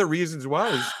 One of the reasons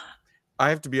was, I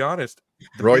have to be honest,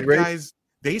 the big guys,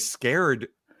 they scared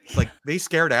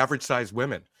average sized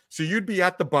women. So you'd be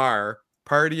at the bar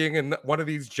partying, and one of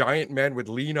these giant men would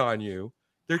lean on you.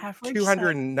 They're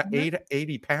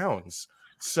 280 pounds.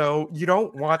 So you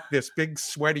don't want this big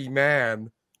sweaty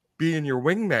man being your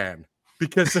wingman,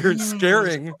 because they're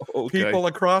scaring people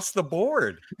across the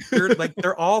board.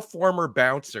 They're all former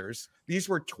bouncers. These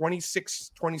were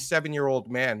 26, 27-year-old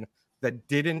men that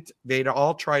they'd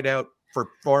all tried out for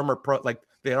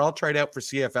they'd all tried out for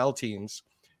CFL teams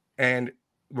and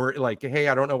were like, hey,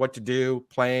 I don't know what to do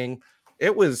playing.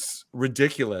 It was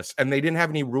ridiculous. And they didn't have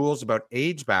any rules about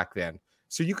age back then.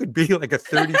 So you could be like a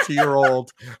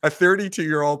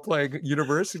 32-year-old playing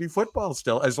university football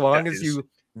still, as long as you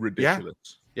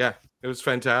ridiculous. Yeah. It was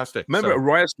fantastic. Remember,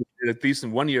 Ryerson did a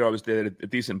decent 1 year. I was there, a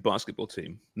decent basketball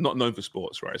team, not known for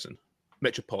sports. Ryerson,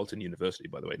 Metropolitan University,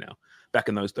 by the way. Now, back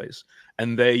in those days,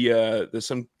 and there's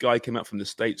some guy came out from the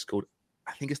States called,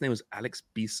 I think his name was Alex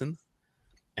Beeson,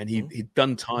 and he'd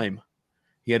done time.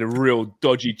 He had a real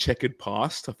dodgy checkered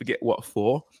past. I forget what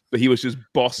for, but he was just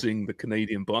bossing the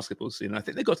Canadian basketball scene. And I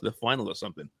think they got to the final or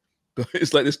something. But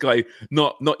it's like this guy,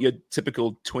 not your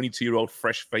typical 22-year-old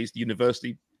fresh-faced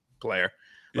university player.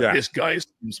 This guy is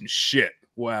doing some shit.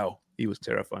 Wow, he was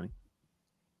terrifying.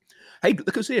 Hey,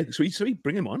 look who's here. So we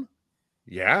bring him on.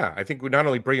 Yeah, I think we not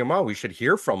only bring him on, we should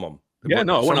hear from him. Yeah,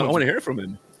 no, I want to hear from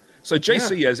him. So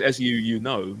JC, as you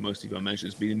know, most of you I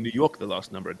mentioned, has been in New York the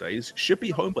last number of days. Should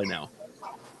be home by now.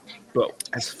 but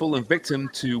has fallen victim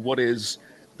to what is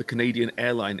the Canadian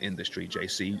airline industry.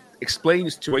 JC, explain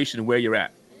the situation and where you're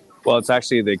at. Well, it's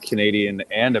actually the Canadian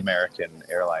and American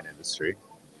airline industry.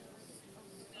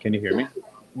 Can you hear me?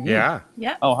 Yeah.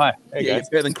 Yeah. Oh, hi. Hey, Yeah, guys. it's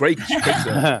better than Craig.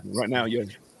 Right now, you're.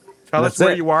 Tell us That's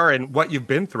where it. you are and what you've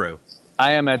been through.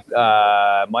 I am at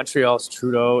Montreal's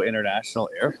Trudeau International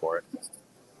Airport,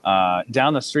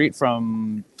 down the street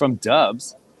from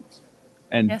Dubs.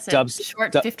 And Yes, Dubs,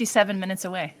 short, Dub- 57 minutes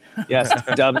away. yes,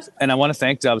 Dubs, and I want to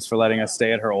thank Dubs for letting us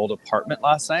stay at her old apartment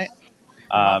last night.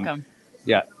 Welcome.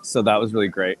 Yeah, so that was really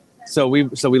great. So we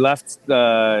left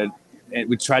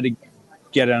we tried to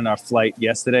get on our flight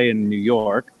yesterday in New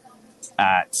York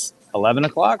at 11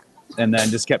 o'clock, and then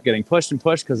just kept getting pushed and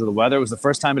pushed because of the weather. It was the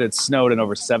first time it had snowed in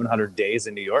over 700 days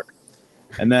in New York,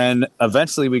 and then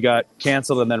eventually we got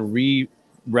canceled and then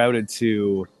rerouted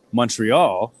to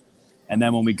Montreal. And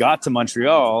then when we got to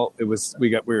Montreal, we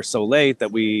were so late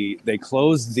that they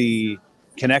closed the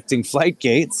connecting flight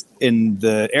gates in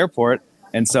the airport,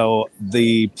 and so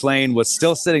the plane was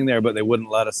still sitting there, but they wouldn't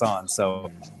let us on. So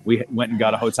we went and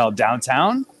got a hotel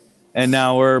downtown, and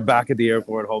now we're back at the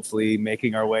airport, hopefully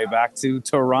making our way back to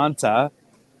Toronto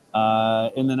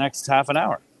in the next half an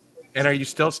hour. And are you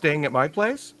still staying at my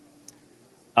place?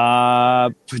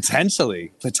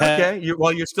 Potentially. Okay.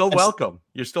 You're still welcome.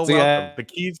 You're still See, welcome. The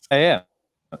keys. Yeah.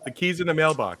 The keys in the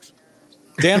mailbox.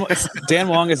 Dan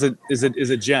Wong is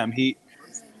a gem.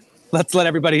 Let's let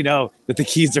everybody know that the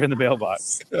keys are in the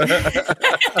mailbox.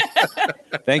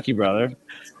 Thank you, brother.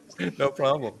 No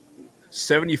problem.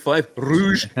 75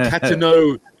 Rouge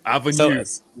Gatineau Avenue.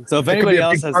 So if There could anybody be a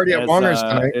else big party at Wonger's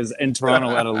tonight. is in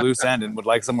Toronto at a loose end and would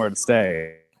like somewhere to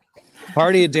stay,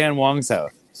 party at Dan Wong's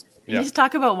house. Did you just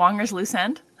talk about Wonger's loose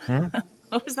end?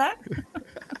 What was that?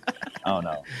 Oh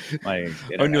no, my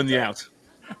Only on the out.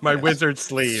 My wizard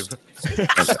sleeve.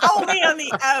 Only on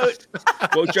the out.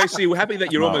 Well, JC, we're happy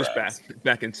that you're All almost right.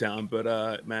 back in town.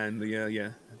 But man,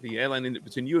 the airline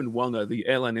between you and Wonga, the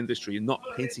airline industry is not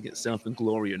painting itself in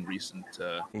glory in recent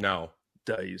No.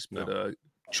 days. But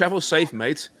travel safe,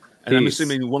 mate. And I'm Peace.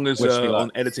 assuming Wonga's Wish me luck.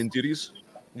 on editing duties.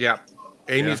 Yeah.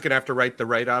 Amy's Yeah. gonna have to write the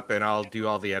write-up, and I'll do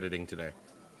all the editing today.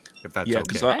 If that's Yeah,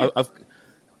 okay. because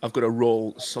I've got to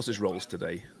roll sausage rolls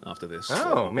today after this.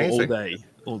 Oh, amazing.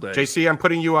 All day. JC, I'm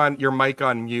putting you on your mic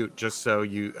on mute just so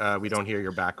we don't hear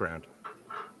your background.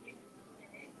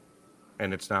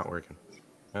 And it's not working.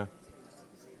 Yeah.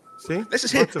 See? Let's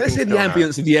just Lots hear of things the going on.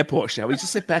 ambience of the airport, shall we?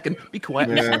 Just sit back and be quiet.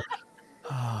 Yeah.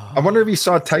 I wonder if you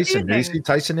saw Tyson. Did you see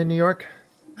Tyson in New York?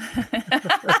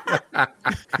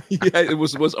 Yeah, it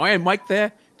was Iron Mike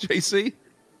there, JC?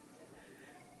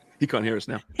 He can't hear us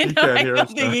now. You can't hear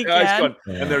us now. He Yeah, he's can. gone.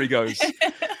 And there he goes.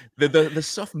 The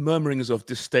soft murmurings of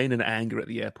disdain and anger at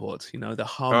the airport, the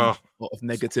hum of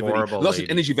negativity. horrible, Lots lady.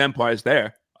 of energy vampires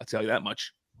there, I'll tell you that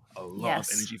much. A lot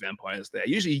Yes. of energy vampires there.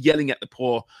 Usually yelling at the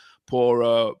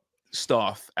poor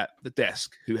staff at the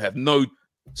desk who have no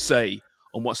say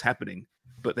on what's happening,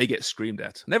 but they get screamed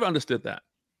at. Never understood that.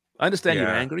 I understand you're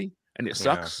Yeah. angry and it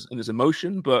sucks and there's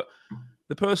emotion, but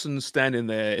the person standing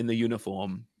there in the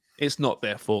uniform, it's not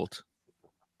their fault.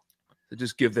 So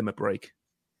just give them a break.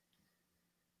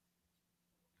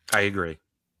 I agree.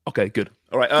 Okay, good.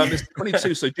 All right, it's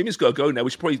 22, so Jimmy's got to go now.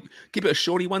 We should probably keep it a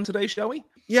shorty one today, shall we?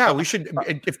 Yeah, we should.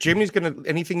 If Jimmy's gonna,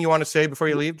 anything you want to say before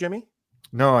you leave, Jimmy?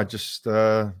 No, I just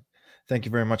thank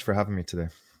you very much for having me today.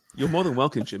 You're more than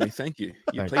welcome, Jimmy. Thank you.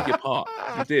 You Thank played your part.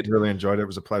 You did. Really enjoyed it. It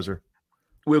was a pleasure.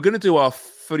 We were going to do our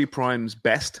 30 Primes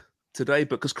best today,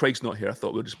 but because Craig's not here, I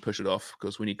thought we'll just push it off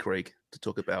because we need Craig to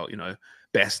talk about,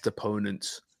 best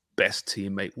opponent, best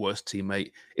teammate, worst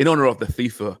teammate, in honor of the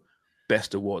FIFA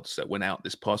best awards that went out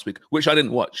this past week, which I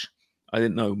didn't watch. I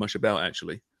didn't know much about,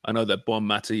 actually. I know that Bon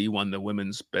Mati won the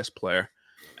women's best player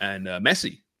and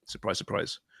Messi, surprise,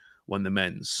 surprise, won the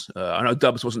men's. I know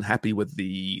Dubs wasn't happy with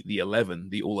the 11,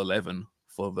 the all 11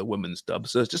 for the women's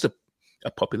Dubs. So it's just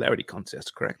a popularity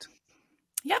contest, correct?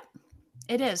 Yep,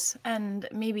 it is. And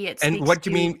maybe it's. And what do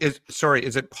you mean is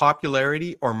it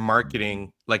popularity or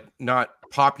marketing? Like not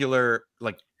popular,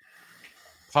 like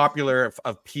popular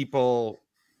of people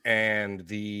and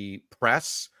the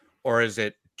press, or is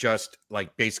it just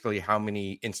like basically how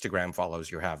many Instagram follows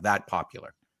you have? That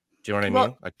popular? Do you know what I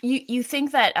mean? Like, you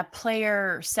think that a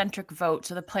player-centric vote,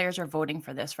 so the players are voting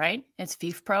for this, right? It's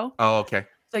FIFA Pro. oh, okay.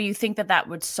 So you think that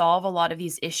would solve a lot of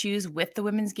these issues with the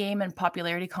women's game and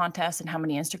popularity contests and how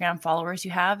many Instagram followers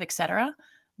you have, etc.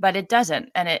 But it doesn't,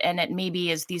 and it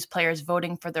maybe is these players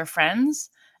voting for their friends,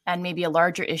 and maybe a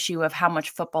larger issue of how much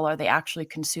football are they actually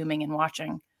consuming and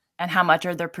watching, and how much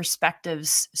are their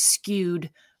perspectives skewed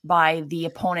by the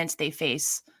opponents they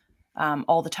face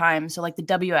all the time. So like the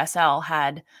WSL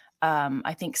had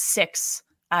I think 6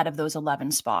 out of those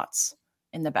 11 spots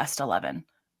in the best 11,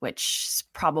 which is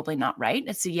probably not right.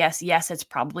 It's a yes, it's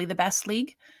probably the best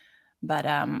league, but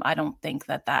I don't think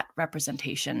that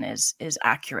representation is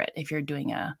accurate if you're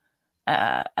doing a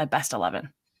best 11.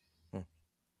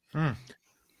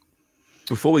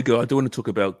 Before we go, I do want to talk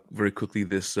about very quickly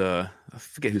this. I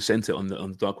forget who sent it on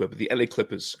the dark web, but the LA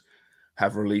Clippers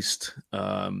have released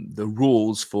the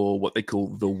rules for what they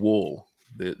call the wall.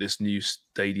 This new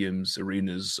stadiums,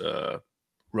 arenas,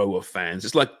 row of fans.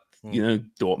 It's like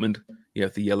Dortmund. You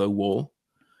have the yellow wall.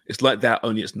 It's like that,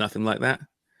 only it's nothing like that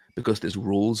because there's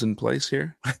rules in place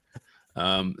here.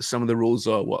 Some of the rules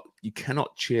are what you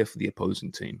cannot cheer for the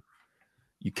opposing team.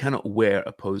 You cannot wear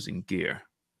opposing gear.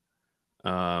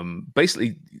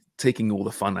 Basically taking all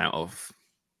the fun out of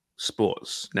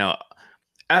sports. Now,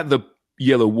 at the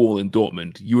yellow wall in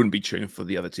Dortmund, you wouldn't be cheering for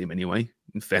the other team anyway,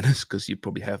 in fairness, because you'd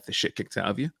probably have the shit kicked out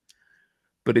of you.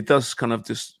 But it does kind of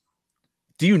just...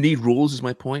 Do you need rules is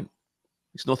my point.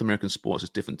 It's North American sports.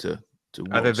 It's different to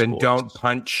other than sports. Don't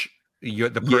punch the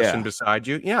person beside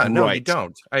you. Yeah, no, right. You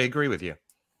don't. I agree with you.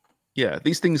 Yeah,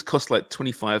 these things cost like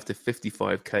 25 to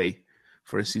 55K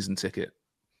for a season ticket.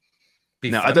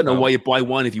 Now, I don't know why you buy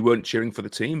one if you weren't cheering for the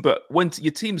team, but when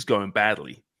your team's going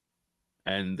badly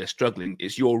and they're struggling,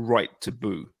 it's your right to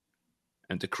boo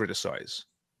and to criticize.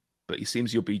 But it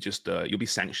seems you'll be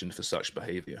sanctioned for such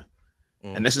behavior.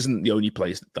 And this isn't the only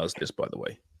place that does this, by the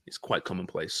way. It's quite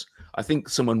commonplace. I think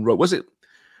someone wrote, was it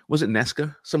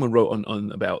Nesca? Someone wrote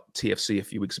on about TFC a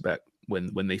few weeks back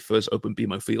when they first opened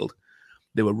BMO Field.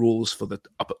 There were rules for the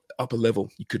upper level.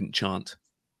 You couldn't chant.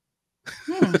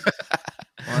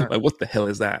 Like, what the hell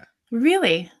is that?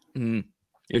 Really? It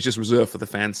was just reserved for the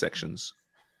fan sections.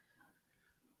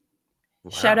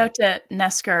 Wow. Shout out to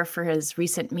Nesker for his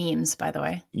recent memes, by the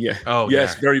way. Yeah. Oh,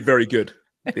 yes. Yeah. Very, very good.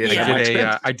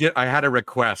 Yeah. I had a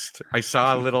request. I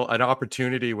saw an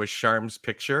opportunity with Sharm's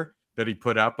picture that he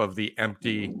put up of the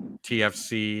empty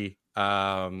TFC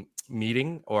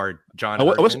meeting or John.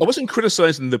 I wasn't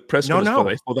criticizing the press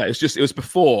conference for that. It was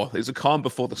before. It was a calm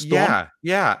before the storm.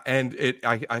 Yeah. And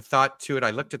I thought to it.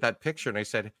 I looked at that picture and I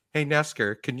said, "Hey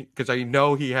Nesker, can you?" Because I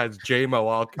know he has JMO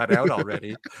all cut out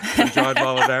already from John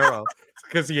Molinaro.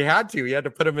 Because he had to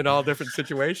put him in all different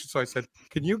situations. So I said,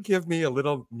 "Can you give me a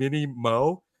little mini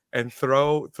Mo and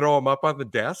throw him up on the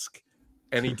desk?"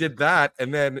 And he did that,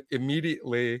 and then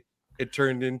immediately it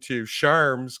turned into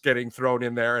Sharms getting thrown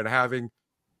in there and having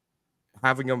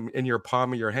him in your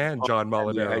palm of your hand, John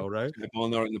Molinaro, right?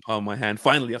 Molinaro in the palm of my hand.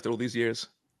 Finally, after all these years.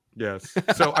 Yes.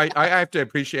 So I have to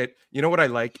appreciate. You know what I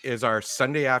like is our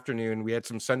Sunday afternoon. We had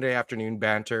some Sunday afternoon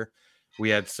banter. We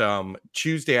had some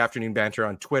Tuesday afternoon banter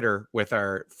on Twitter with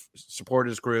our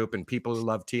supporters group and people who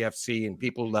love TFC and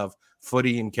people who love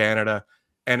footy in Canada.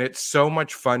 And it's so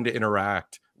much fun to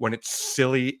interact when it's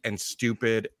silly and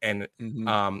stupid and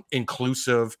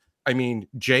inclusive. I mean,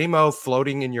 JMO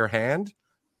floating in your hand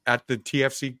at the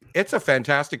TFC. It's a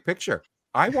fantastic picture.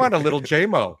 I want a little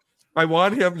JMO. I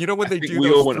want him. You know, when they do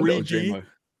those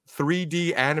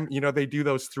 3D anim, they do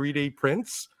those 3D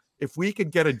prints. If we could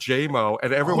get a JMO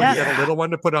and everyone get a little one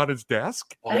to put on his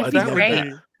desk, that'd be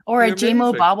great. Or a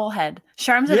JMO bobblehead.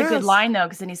 Sharms had a good line though,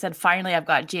 because then he said, "Finally, I've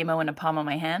got JMO in a palm of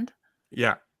my hand."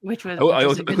 Yeah, which was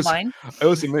a good line. I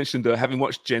also mentioned having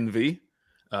watched Gen V,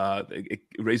 it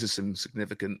raises some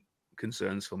significant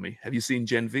concerns for me. Have you seen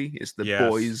Gen V? It's the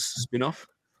boys spin-off.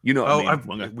 You know what I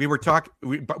mean? We were talking.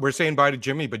 We're saying bye to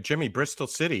Jimmy, but Jimmy, Bristol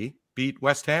City beat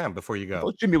West Ham before you go.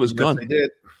 Oh, Jimmy was gone. They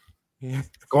did. Yeah.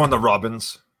 Go on the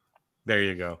Robins. There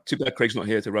you go. Too bad Craig's not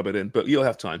here to rub it in, but you'll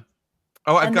have time.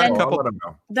 Oh, I've got a couple.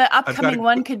 The upcoming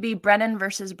one could be Brennan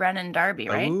versus Brennan Derby,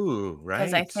 right? Ooh, right.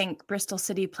 Because I think Bristol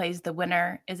City plays the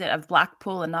winner. Is it of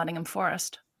Blackpool and Nottingham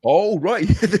Forest? Oh, right.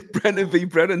 The Brennan v.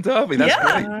 Brennan Derby. That's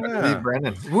great. Yeah.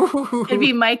 Brennan. It'd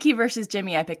be Mikey versus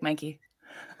Jimmy. I pick Mikey.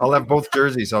 I'll have both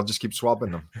jerseys. I'll just keep swapping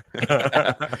them.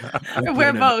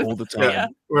 We're both all the time. Yeah.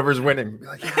 Whoever's winning.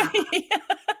 Like,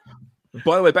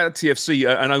 By the way, back to TFC,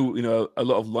 I know a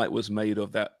lot of light was made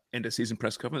of that end of season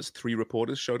press conference. 3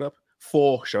 reporters showed up.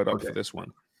 4 showed up for this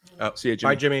one. See you,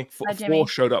 Jimmy. Bye, Jimmy. 4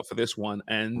 showed up for this one,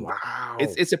 and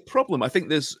it's a problem. I think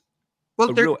there's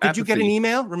did you get an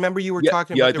email? Remember you were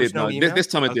talking about there was no email? This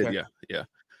time I did, yeah.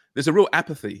 There's a real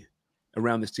apathy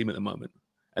around this team at the moment,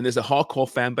 and there's a hardcore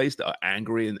fan base that are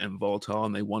angry and volatile,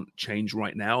 and they want change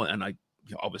right now, and I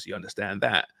obviously understand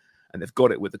that, and they've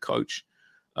got it with the coach.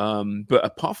 But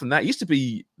apart from that, it used to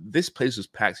be this place was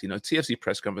packed. TFC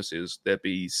press conferences, there'd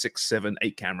be 6, 7,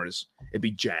 8 cameras. It'd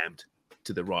be jammed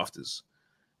to the rafters,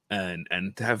 and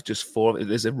to have just 4,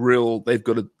 they've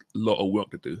got a lot of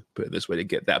work to do. Put it this way, to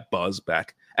get that buzz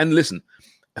back. And listen,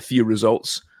 a few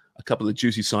results, a couple of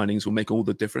juicy signings will make all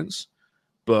the difference.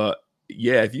 But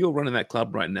yeah, if you're running that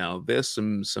club right now, there's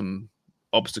some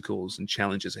obstacles and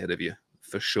challenges ahead of you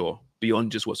for sure.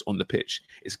 Beyond just what's on the pitch,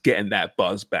 it's getting that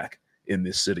buzz back in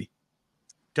this city.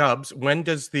 Dubs, when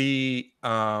does the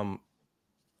CF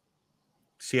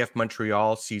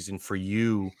Montreal season for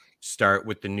you start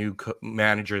with the new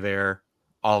manager there,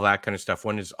 all that kind of stuff?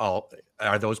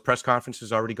 Are those press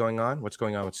conferences already going on? What's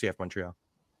going on with CF Montreal?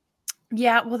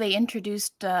 Yeah, well, they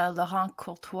introduced Laurent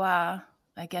Courtois.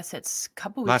 I guess it's a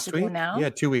couple weeks ago now. Yeah,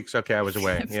 2 weeks. Okay, I was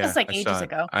away. It feels like ages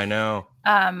ago. I know.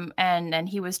 And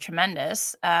he was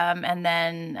tremendous. And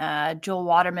then Joel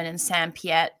Waterman and Sam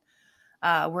Piet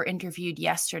were interviewed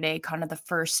yesterday, kind of the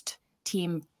first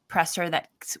team presser that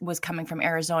was coming from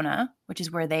Arizona, which is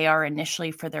where they are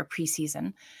initially for their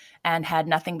preseason, and had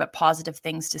nothing but positive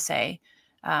things to say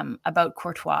about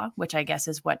Courtois, which I guess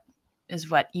is what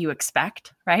you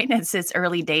expect, right? It's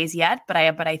early days yet, but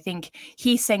I think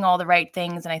he's saying all the right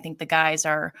things, and I think the guys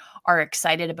are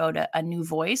excited about a new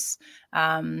voice,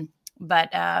 but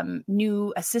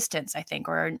new assistants, I think,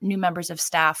 or new members of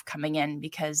staff coming in,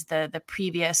 because the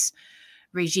previous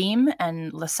regime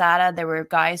and Lasada, there were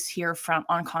guys here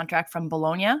on contract from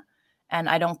Bologna, and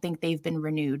I don't think they've been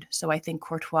renewed. So I think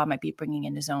Courtois might be bringing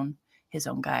in his own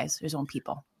guys, his own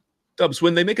people. Dubs,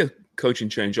 when they make a coaching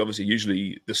change, obviously,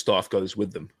 usually the staff goes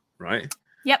with them, right?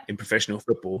 Yep. In professional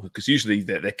football, because usually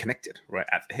they're connected, right,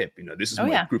 at the hip. This is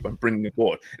my group I'm bringing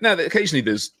aboard. Now, occasionally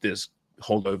there's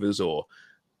holdovers or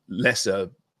lesser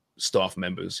staff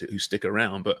members who stick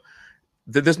around, but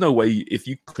there's no way, if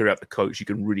you clear out the coach, you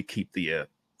can really keep the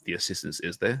assistants.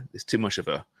 Is there? There's too much of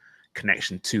a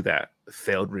connection to that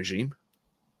failed regime.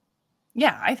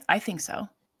 Yeah, I think so.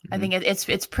 I think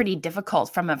it's pretty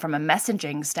difficult from a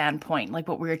messaging standpoint, like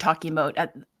what we were talking about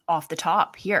off the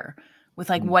top here,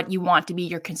 with like what you want to be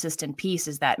your consistent piece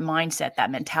is that mindset, that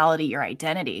mentality, your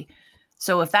identity.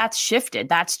 So if that's shifted,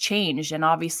 that's changed, and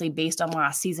obviously based on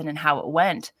last season and how it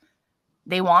went,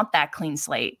 they want that clean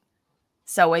slate.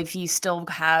 So if you still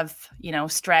have,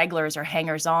 stragglers or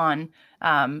hangers on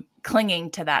clinging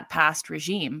to that past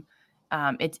regime,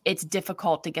 it's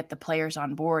difficult to get the players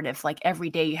on board if like every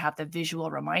day you have the visual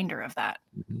reminder of that.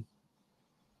 Mm-hmm.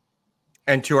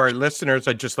 And to our listeners,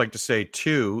 I'd just like to say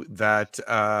too that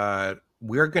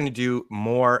we're going to do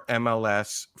more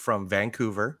MLS from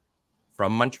Vancouver,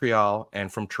 from Montreal,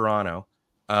 and from Toronto,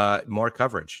 more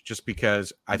coverage, just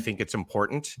because I think it's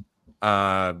important.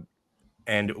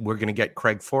 And we're going to get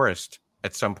Craig Forrest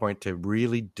at some point to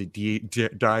really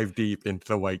dive deep into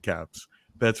the Whitecaps.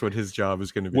 That's what his job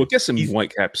is going to be. We'll get some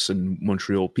Whitecaps and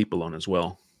Montreal people on as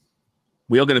well.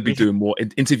 We are going to be doing more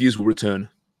interviews. Will return.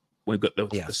 We've got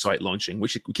the site launching,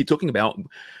 which we keep talking about.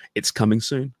 It's coming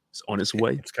soon. It's on its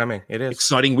way. It's coming. It is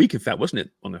exciting week, in fact, wasn't it?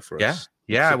 On there for us.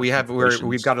 Yeah. We've got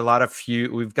we've got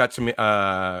some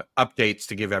updates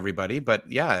to give everybody,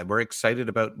 but yeah, we're excited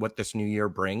about what this new year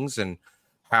brings and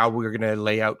how we're going to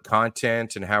lay out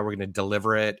content and how we're going to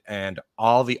deliver it, and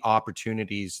all the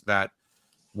opportunities that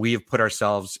we have put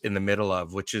ourselves in the middle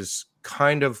of, which is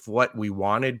kind of what we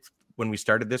wanted when we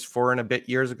started this 4 and a bit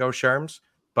years ago, Sharms.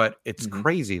 But it's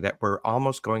crazy that we're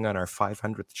almost going on our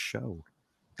 500th show.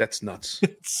 That's nuts.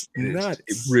 It's nuts.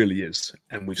 It really is.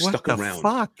 And we've stuck around.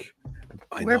 Fuck?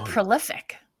 We're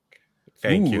prolific.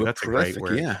 Thank you. That's prolific, a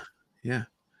great word. Yeah.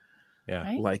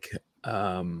 Right? Like,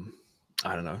 I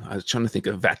don't know. I was trying to think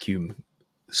of vacuum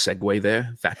segue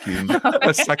there. Vacuum.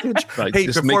 A second. Like, hey,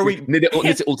 before we knit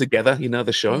it all together,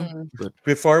 the show. But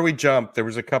before we jump, there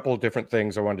was a couple of different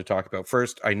things I wanted to talk about.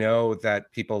 First, I know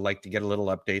that people like to get a little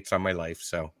updates on my life.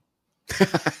 So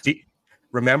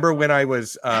remember when I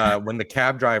was when the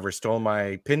cab driver stole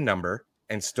my PIN number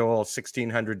and stole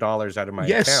 $1,600 out of my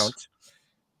account?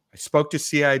 I spoke to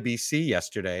CIBC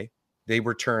yesterday. They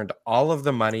returned all of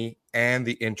the money and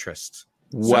the interest.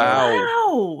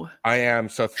 Wow. I am.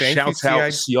 So thank you,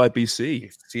 CIBC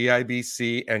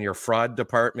and your fraud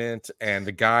department, and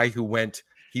the guy who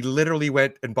he literally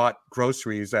went and bought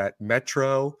groceries at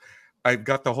Metro. I've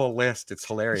got the whole list. It's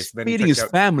hilarious. Then feeding his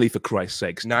family, for Christ's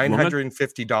sakes.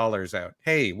 $950 out.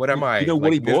 Hey, what am I? You know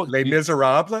what he bought? Les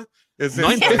Miserables? Is it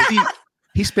 $950?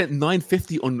 He spent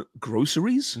 $950 on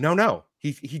groceries? No.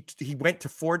 He went to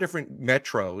 4 different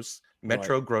Metro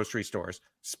grocery stores,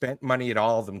 spent money at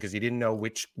all of them because he didn't know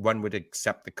which one would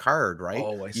accept the card, right?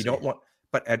 Oh, I see. You don't want,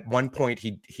 but at one point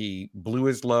he blew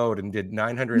his load and did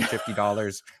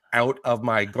 $950 out of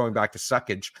my, going back to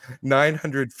suckage,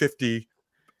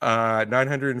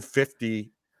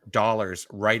 $950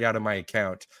 right out of my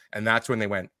account. And that's when they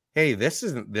went, hey, this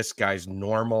isn't this guy's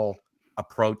normal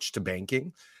approach to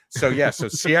banking. So yeah, so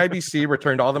CIBC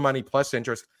returned all the money plus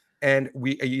interest. And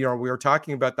we were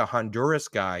talking about the Honduras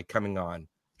guy coming on,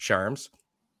 Sharms.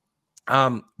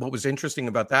 What was interesting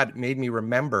about that, it made me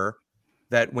remember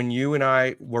that when you and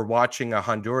I were watching a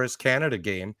Honduras-Canada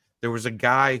game, there was a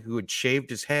guy who had shaved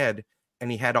his head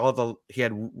and he had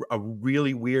a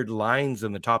really weird lines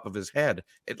in the top of his head.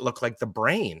 It looked like the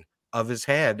brain of his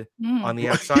head on the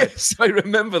outside. Yes, I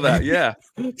remember that. Yeah.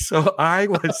 So I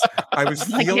was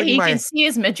feeling you can see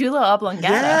his medulla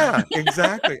oblongata. Yeah,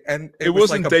 exactly. And it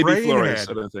wasn't like Davey Flores,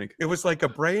 I don't think. It was like a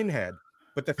brain head.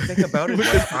 But the thing about it was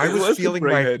I was feeling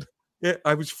my head. Yeah,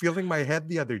 I was feeling my head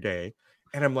the other day,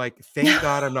 and I'm like, thank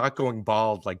God I'm not going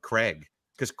bald like Craig,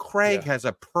 because Craig has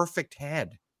a perfect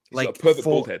head. He's like a perfect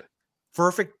bald head.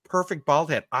 Perfect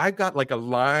bald head. I got like a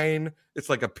line. It's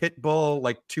like a pit bull,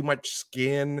 like too much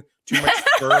skin, too much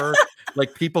fur.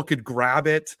 Like people could grab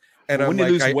it. And when you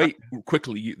lose weight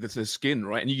quickly, there's the skin,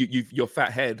 right? And your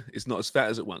fat head is not as fat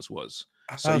as it once was.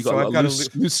 So you got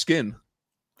loose skin.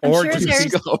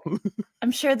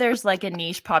 I'm sure there's like a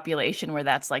niche population where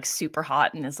that's like super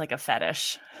hot and is like a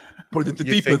fetish. But the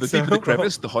deeper the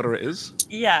crevice, the hotter it is.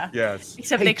 Yeah. Yes.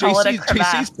 Except they call it a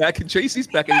crevasse. JC's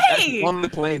back and he's on the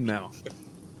plane now.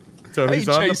 So he's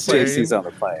on the plane. JC's on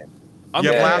the plane.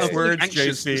 You have last words,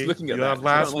 JC. You have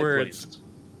last words.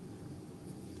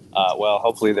 Well,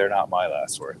 hopefully they're not my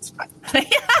last words.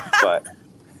 But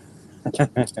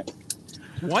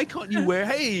why can't you wear?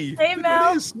 Hey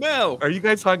Mel. Smell. Are you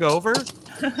guys hungover?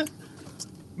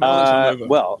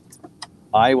 Well,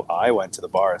 I went to the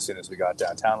bar as soon as we got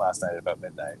downtown last night at about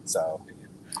midnight. So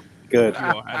good.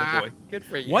 Good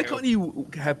for you. Why can't you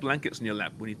have blankets in your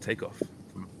lap when you take off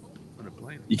on a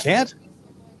plane? You can't?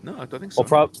 No, I don't think so.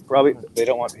 Well, probably they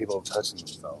don't want people touching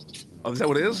the phone. Oh, is that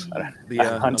what it is?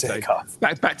 On takeoff.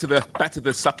 Back to the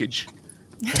suckage.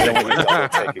 They don't want people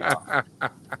taking off.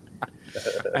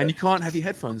 And you can't have your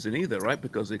headphones in either, right?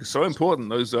 Because it's so important.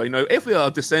 Those are, if we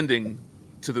are descending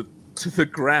to the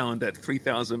ground at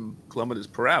 3,000 kilometers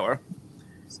per hour,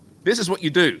 this is what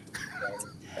you do.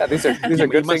 Yeah, these are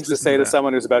good things to say to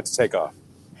someone who's about to take off.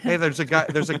 Hey, there's a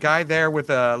guy there with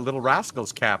a Little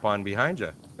Rascals cap on behind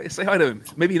you. Say hi to him.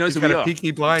 Maybe he knows who we are. Peaky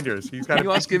Blinders. He's got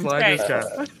a Peaky Blinders cap.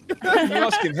 You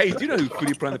ask him, hey, do you know who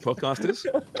Foodie Prime the podcast is?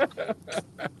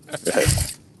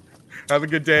 Have a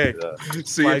good day.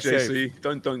 See you,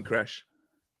 JC. Don't crash.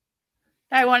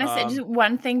 I want to say just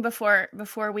one thing before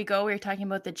we go. We were talking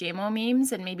about the JMO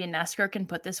memes, and maybe Nestor can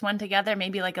put this one together.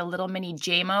 Maybe like a little mini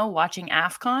JMO watching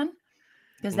AFCON.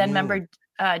 Because then remember,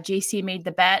 JC made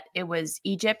the bet. It was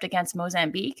Egypt against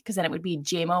Mozambique. Because then it would be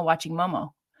JMO watching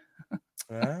Momo.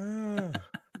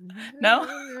 No.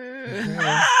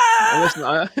 Listen,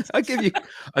 I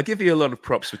give you a lot of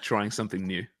props for trying something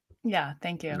new. Yeah,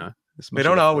 thank you. They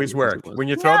don't always work. When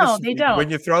you throw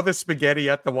when you throw the spaghetti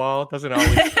at the wall, it doesn't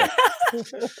always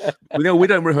work. We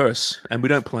don't rehearse and we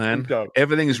don't plan.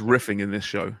 Everything is riffing in this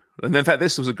show. And in fact,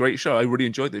 this was a great show. I really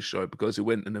enjoyed this show because it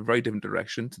went in a very different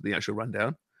direction to the actual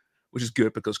rundown, which is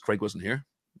good because Craig wasn't here.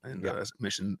 And as I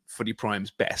mentioned, Footy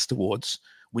Prime's best awards.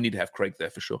 We need to have Craig there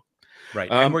for sure.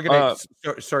 Right. And we're going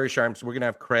to, sorry, Sharms, we're going to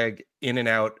have Craig in and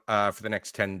out for the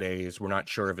next 10 days. We're not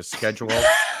sure of his schedule.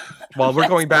 Well, we're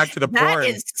going back to the porn. That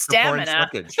is stamina.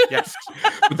 Yes.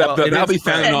 That'll be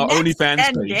found on our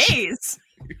OnlyFans page. Days.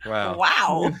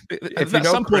 Wow. If at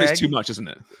some point, it's too much, isn't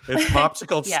it? It's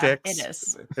popsicle sticks. It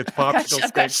is. It's popsicle sticks.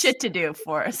 I've got shit to do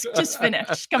for us. Just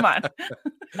finish. Come on.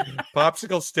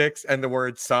 Popsicle sticks and the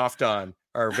word soft on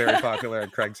are very popular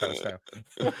at Craig's house now.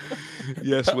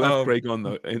 Yes, we'll have Craig on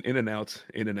though. In and out,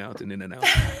 in and out, and in and out.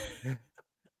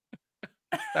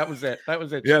 That was it.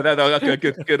 Yeah, okay,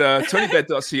 good.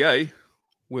 TonyBet.ca,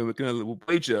 where we'll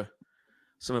wager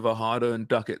some of our hard-earned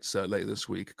ducats later this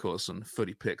week, of course, on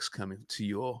Footy Picks coming to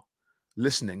your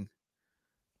listening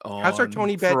on How's our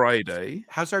Tony Bet Friday.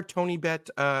 How's our Tony Bet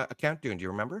account doing? Do you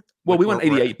remember? Well, we won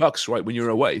 $88 right when you were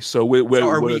away. So we're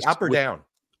we up or down?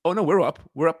 Oh no, we're up.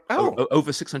 We're up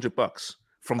over $600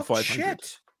 from 500.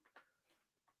 Shit.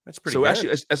 That's pretty. So good.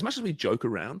 actually, as much as we joke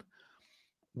around,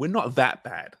 we're not that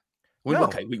bad.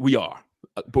 Okay, we are,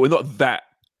 but we're not that.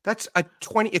 That's a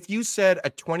 20. If you said a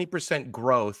 20%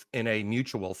 growth in a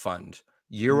mutual fund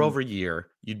year over year,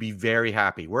 you'd be very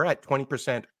happy. We're at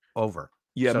 20% over.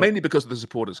 Yeah, mainly because of the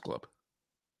supporters club.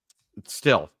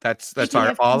 Still, that's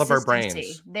all of our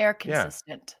brains. They're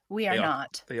consistent. Yeah. We are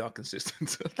not. They are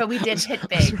consistent. But we did hit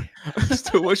big. I'm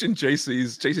still watching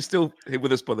JC's still here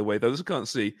with us, by the way. Those who can't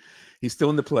see, he's still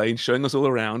in the plane, showing us all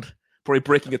around. Probably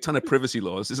breaking a ton of privacy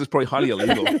laws. This is probably highly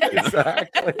illegal.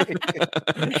 Exactly.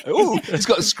 Oh, he's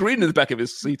got a screen in the back of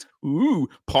his seat. Ooh,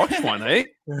 posh one, eh?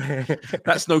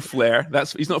 That's no flare.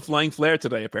 He's not flying flare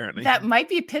today, apparently. That might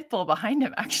be Pitbull behind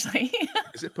him, actually.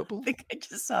 Is it Pitbull? I think I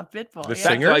just saw Pitbull. The yeah.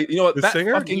 singer? That guy, you know what? The That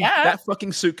singer? fucking, Yeah. that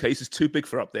fucking suitcase is too big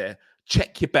for up there.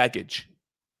 Check your baggage.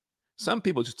 Some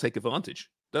people just take advantage,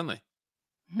 don't they?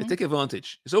 They Mhm. take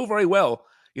advantage. It's all very well,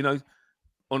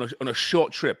 on a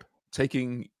short trip,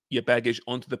 taking your baggage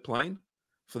onto the plane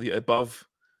for the above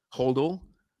hold all.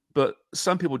 But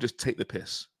some people just take the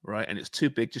piss, right? And it's too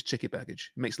big. Just check your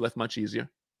baggage. It makes life much easier.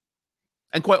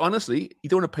 And quite honestly, you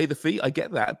don't want to pay the fee. I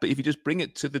get that. But if you just bring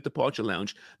it to the departure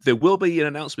lounge, there will be an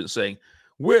announcement saying,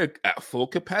 we're at full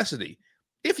capacity.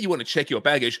 If you want to check your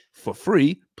baggage for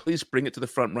free, please bring it to the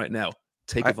front right now.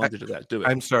 Take advantage of that. Do it.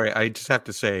 I'm sorry. I just have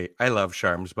to say, I love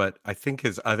Sharms, but I think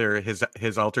his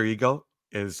alter ego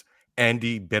is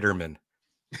Andy Bitterman.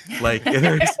 Like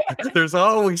there's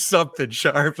always something,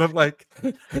 Sharps. I'm like,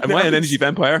 am I an energy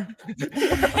vampire?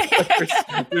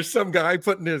 there's some guy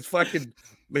putting his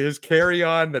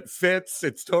carry-on that fits.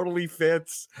 It totally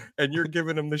fits, and you're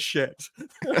giving him the shit.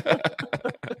 Look at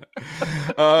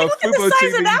the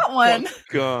size of that one.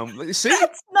 See?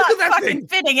 That's not Look at that fucking thing.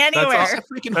 fitting anywhere.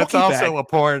 That's also a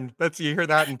porn. You hear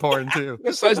that in porn too.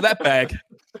 The size of that bag.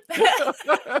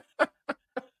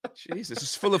 Jesus,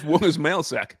 it's full of Wonger's mail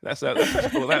sack. That's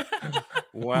full of that.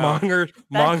 Wow.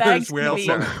 Monger's whale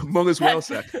sack. Monger's whale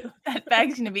sack. That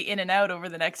bag's going to be in and out over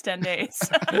the next 10 days.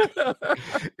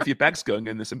 If your bag's going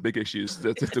in, there's some big issues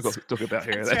to talk about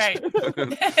here. That's right.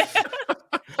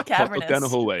 Pop down the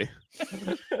hallway.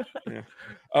 Yeah.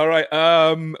 All right.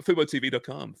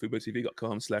 FootballTV.com.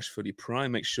 FootballTV.com/Footy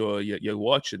Prime. Make sure you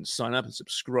watch and sign up and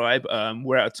subscribe.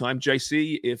 We're out of time.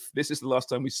 JC, if this is the last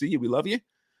time we see you, we love you.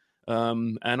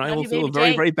 And I will feel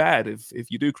very, very bad if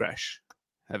you do crash,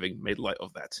 having made light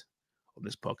of that on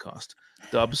this podcast.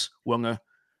 Dubs, Wonger,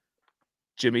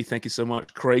 Jimmy, thank you so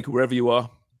much. Craig, wherever you are,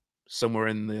 somewhere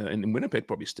in Winnipeg,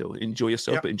 probably still. Enjoy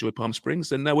yourself, but enjoy Palm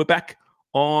Springs. And we're back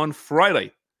on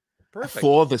Friday. Perfect.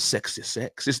 For the Sexy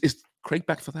Sex. Is Craig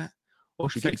back for that? Or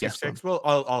should we get a guest on? Well,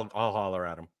 I'll holler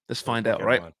at him. Let's find out,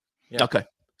 right? Yeah. Okay.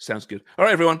 Sounds good. All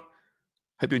right, everyone.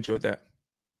 Hope you enjoyed that.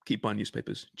 Keep buying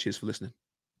newspapers. Cheers for listening.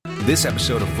 This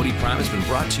episode of Footy Prime has been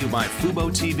brought to you by Fubo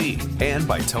TV and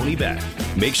by Tony Beck.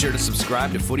 Make sure to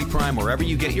subscribe to Footy Prime wherever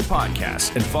you get your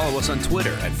podcasts and follow us on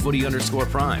Twitter at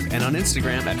 @Footy_Prime and on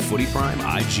Instagram at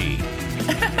FootyPrimeIG.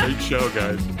 Great show,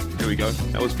 guys. Here we go.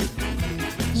 That was good.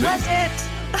 Was it?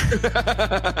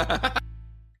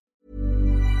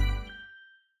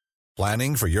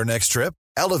 Planning for your next trip?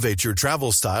 Elevate your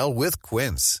travel style with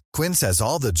Quince. Quince has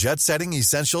all the jet-setting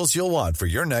essentials you'll want for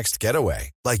your next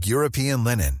getaway, like European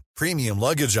linen, premium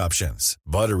luggage options,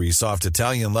 buttery soft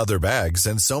Italian leather bags,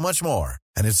 and so much more.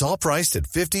 And it's all priced at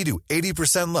 50 to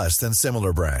 80% less than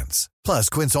similar brands. Plus,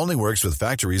 Quince only works with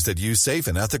factories that use safe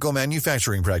and ethical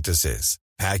manufacturing practices.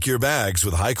 Pack your bags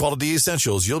with high-quality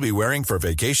essentials you'll be wearing for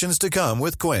vacations to come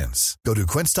with Quince. Go to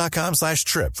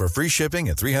quince.com/trip for free shipping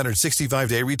and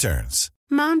 365-day returns.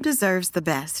 Mom deserves the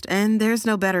best, and there's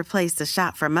no better place to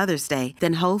shop for Mother's Day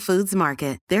than Whole Foods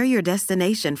Market. They're your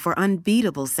destination for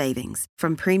unbeatable savings,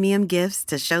 from premium gifts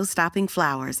to show-stopping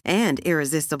flowers and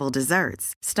irresistible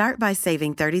desserts. Start by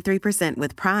saving 33%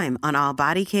 with Prime on all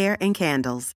body care and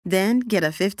candles. Then get a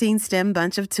 15-stem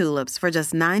bunch of tulips for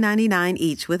just $9.99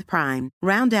 each with Prime.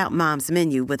 Round out Mom's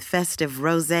menu with festive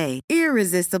rosé,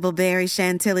 irresistible berry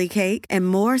chantilly cake, and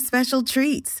more special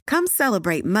treats. Come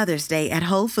celebrate Mother's Day at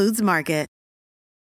Whole Foods Market.